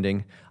genre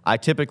bending. I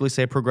typically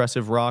say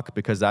progressive rock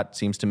because that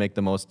seems to make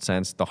the most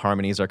sense. The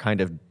harmonies are kind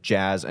of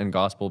jazz and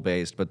gospel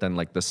based, but then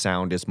like the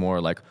sound is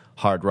more like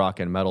hard rock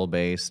and metal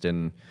based.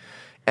 And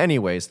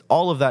anyways,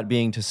 all of that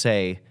being to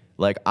say,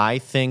 Like, I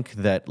think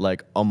that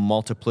like a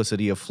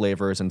multiplicity of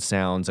flavors and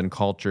sounds and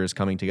cultures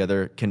coming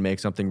together can make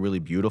something really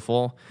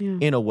beautiful.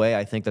 In a way,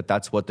 I think that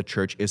that's what the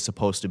church is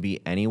supposed to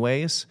be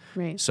anyways.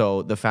 Right.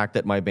 So the fact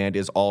that my band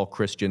is all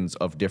Christians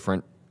of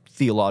different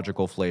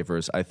theological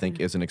flavors, I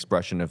think is an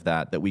expression of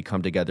that we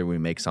come together, we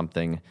make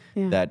something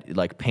that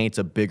like paints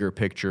a bigger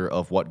picture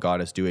of what God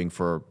is doing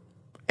for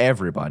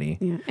everybody.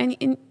 Yeah.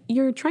 And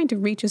you're trying to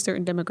reach a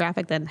certain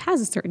demographic that has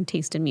a certain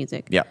taste in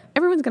music. Yeah.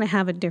 Everyone's going to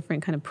have a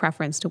different kind of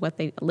preference to what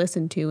they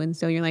listen to. And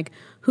so you're like,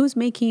 who's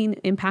making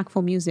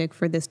impactful music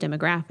for this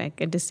demographic?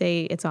 And to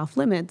say it's off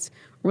limits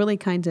really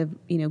kind of,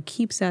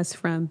 keeps us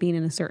from being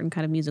in a certain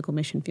kind of musical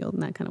mission field in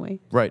that kind of way.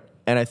 Right.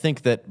 And I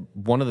think that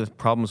one of the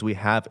problems we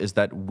have is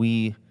that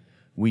we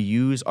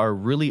use our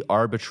really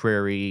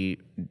arbitrary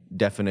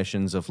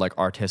definitions of like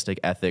artistic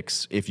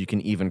ethics, if you can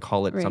even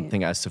call it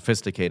something as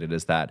sophisticated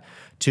as that,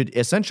 to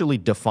essentially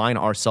define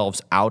ourselves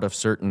out of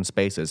certain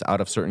spaces, out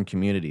of certain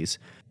communities.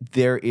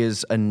 There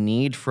is a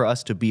need for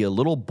us to be a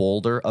little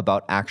bolder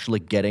about actually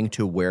getting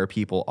to where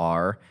people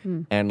are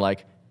and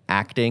like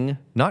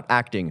not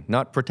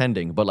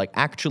pretending, but like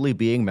actually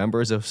being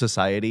members of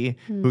society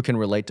who can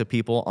relate to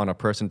people on a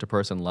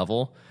person-to-person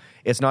level.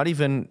 It's not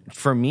even,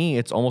 for me,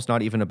 it's almost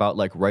not even about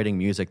like writing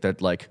music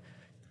that like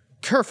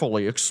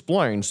carefully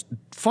explains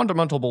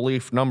fundamental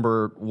belief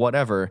number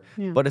whatever,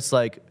 but it's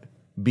like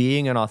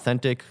being an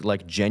authentic,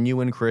 like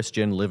genuine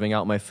Christian, living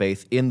out my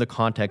faith in the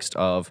context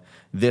of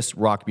this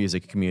rock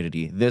music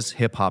community, this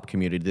hip hop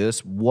community,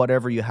 this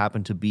whatever you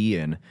happen to be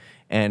in,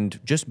 and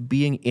just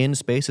being in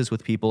spaces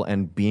with people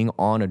and being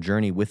on a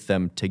journey with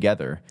them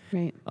together.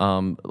 Right.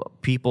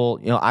 People,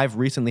 I've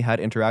recently had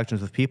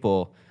interactions with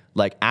people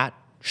like at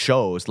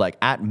shows, like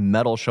at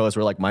metal shows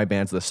where like my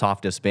band's the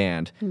softest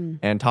band,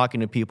 and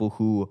talking to people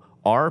who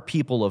are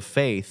people of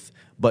faith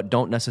but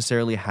don't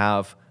necessarily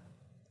have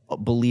a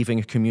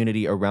believing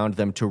community around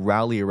them to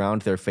rally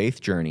around their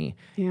faith journey.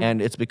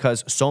 And it's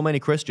because so many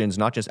Christians,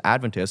 not just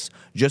Adventists,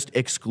 just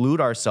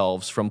exclude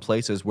ourselves from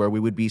places where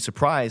we would be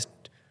surprised.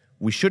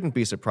 We shouldn't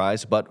be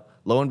surprised, but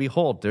lo and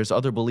behold, there's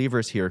other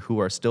believers here who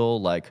are still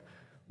like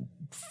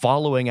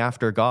following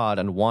after God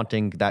and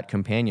wanting that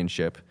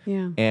companionship.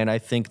 And I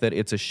think that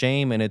it's a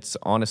shame, and it's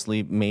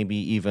honestly maybe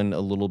even a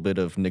little bit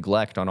of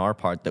neglect on our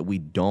part that we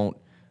don't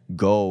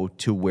go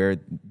to where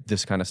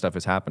this kind of stuff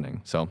is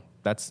happening. So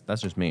that's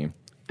just me.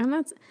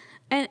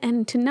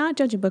 And to not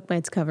judge a book by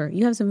its cover,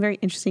 you have some very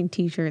interesting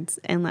T-shirts,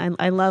 and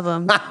I love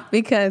them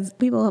because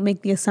people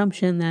make the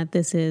assumption that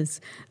this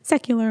is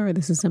secular or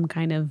this is some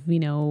kind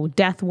of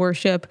death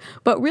worship,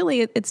 but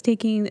really it's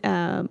taking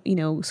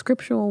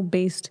scriptural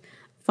based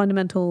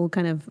fundamental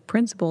kind of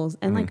principles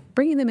and like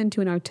bringing them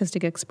into an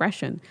artistic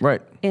expression.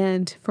 Right.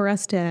 And for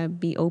us to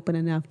be open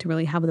enough to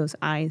really have those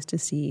eyes to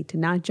see, to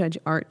not judge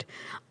art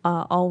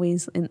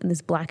always in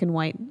this black and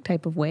white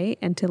type of way,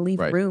 and to leave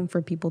room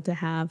for people to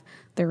have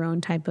their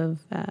own type of,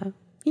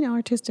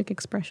 artistic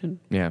expression.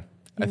 Yeah.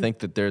 I think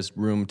that there's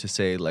room to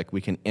say like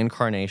we can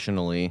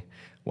incarnationally,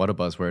 what a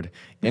buzzword,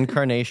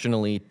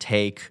 incarnationally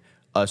take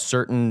a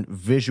certain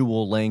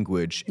visual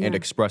language and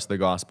express the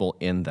gospel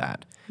in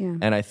that.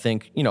 And I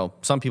think,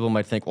 some people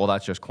might think, well,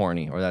 that's just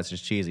corny or that's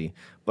just cheesy.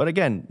 But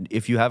again,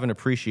 if you have an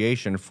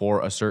appreciation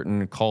for a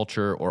certain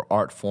culture or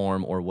art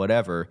form or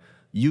whatever,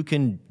 you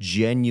can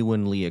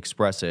genuinely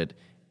express it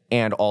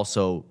and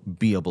also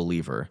be a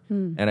believer.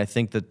 And I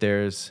think that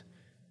there's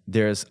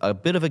a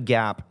bit of a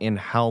gap in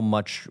how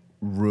much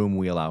room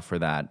we allow for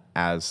that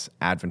as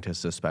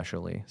Adventists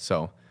especially.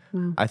 So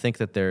I think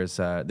that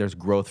there's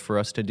growth for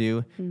us to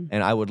do,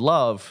 and I would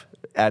love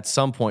at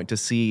some point to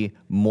see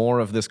more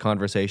of this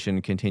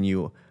conversation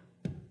continue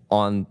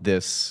on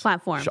this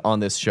platform,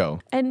 on this show.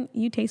 And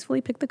you tastefully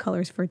picked the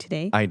colors for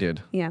today. I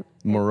did. Yeah.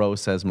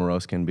 Morose as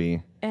morose can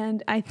be.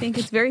 And I think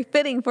it's very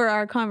fitting for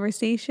our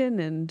conversation,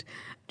 and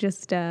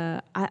just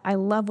I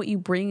love what you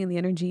bring and the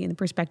energy and the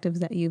perspectives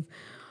that you've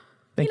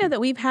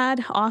that we've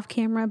had off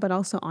camera, but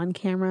also on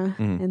camera.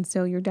 And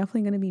so you're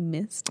definitely going to be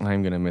missed.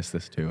 I'm going to miss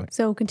this too.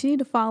 So continue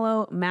to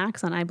follow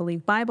Max on I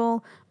Believe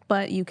Bible,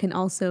 but you can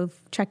also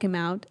check him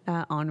out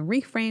on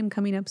Reframe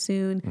coming up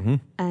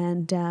soon.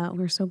 And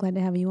we're so glad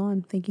to have you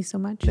on. Thank you so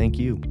much. Thank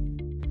you.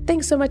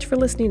 Thanks so much for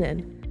listening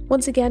in.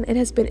 Once again, it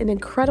has been an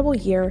incredible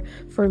year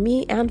for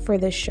me and for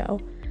this show.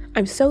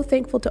 I'm so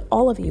thankful to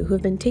all of you who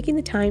have been taking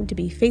the time to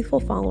be faithful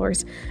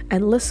followers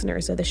and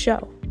listeners of the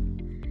show.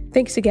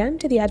 Thanks again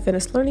to the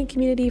Adventist Learning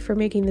Community for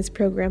making this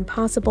program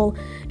possible.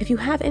 If you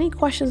have any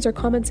questions or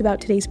comments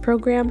about today's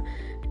program,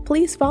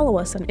 please follow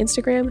us on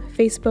Instagram,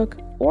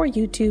 Facebook, or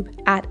YouTube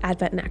at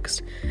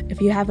AdventNext.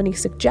 If you have any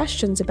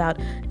suggestions about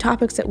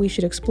topics that we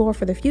should explore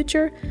for the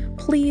future,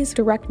 please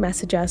direct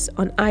message us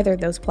on either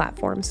of those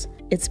platforms.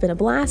 It's been a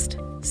blast.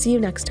 See you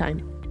next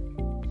time.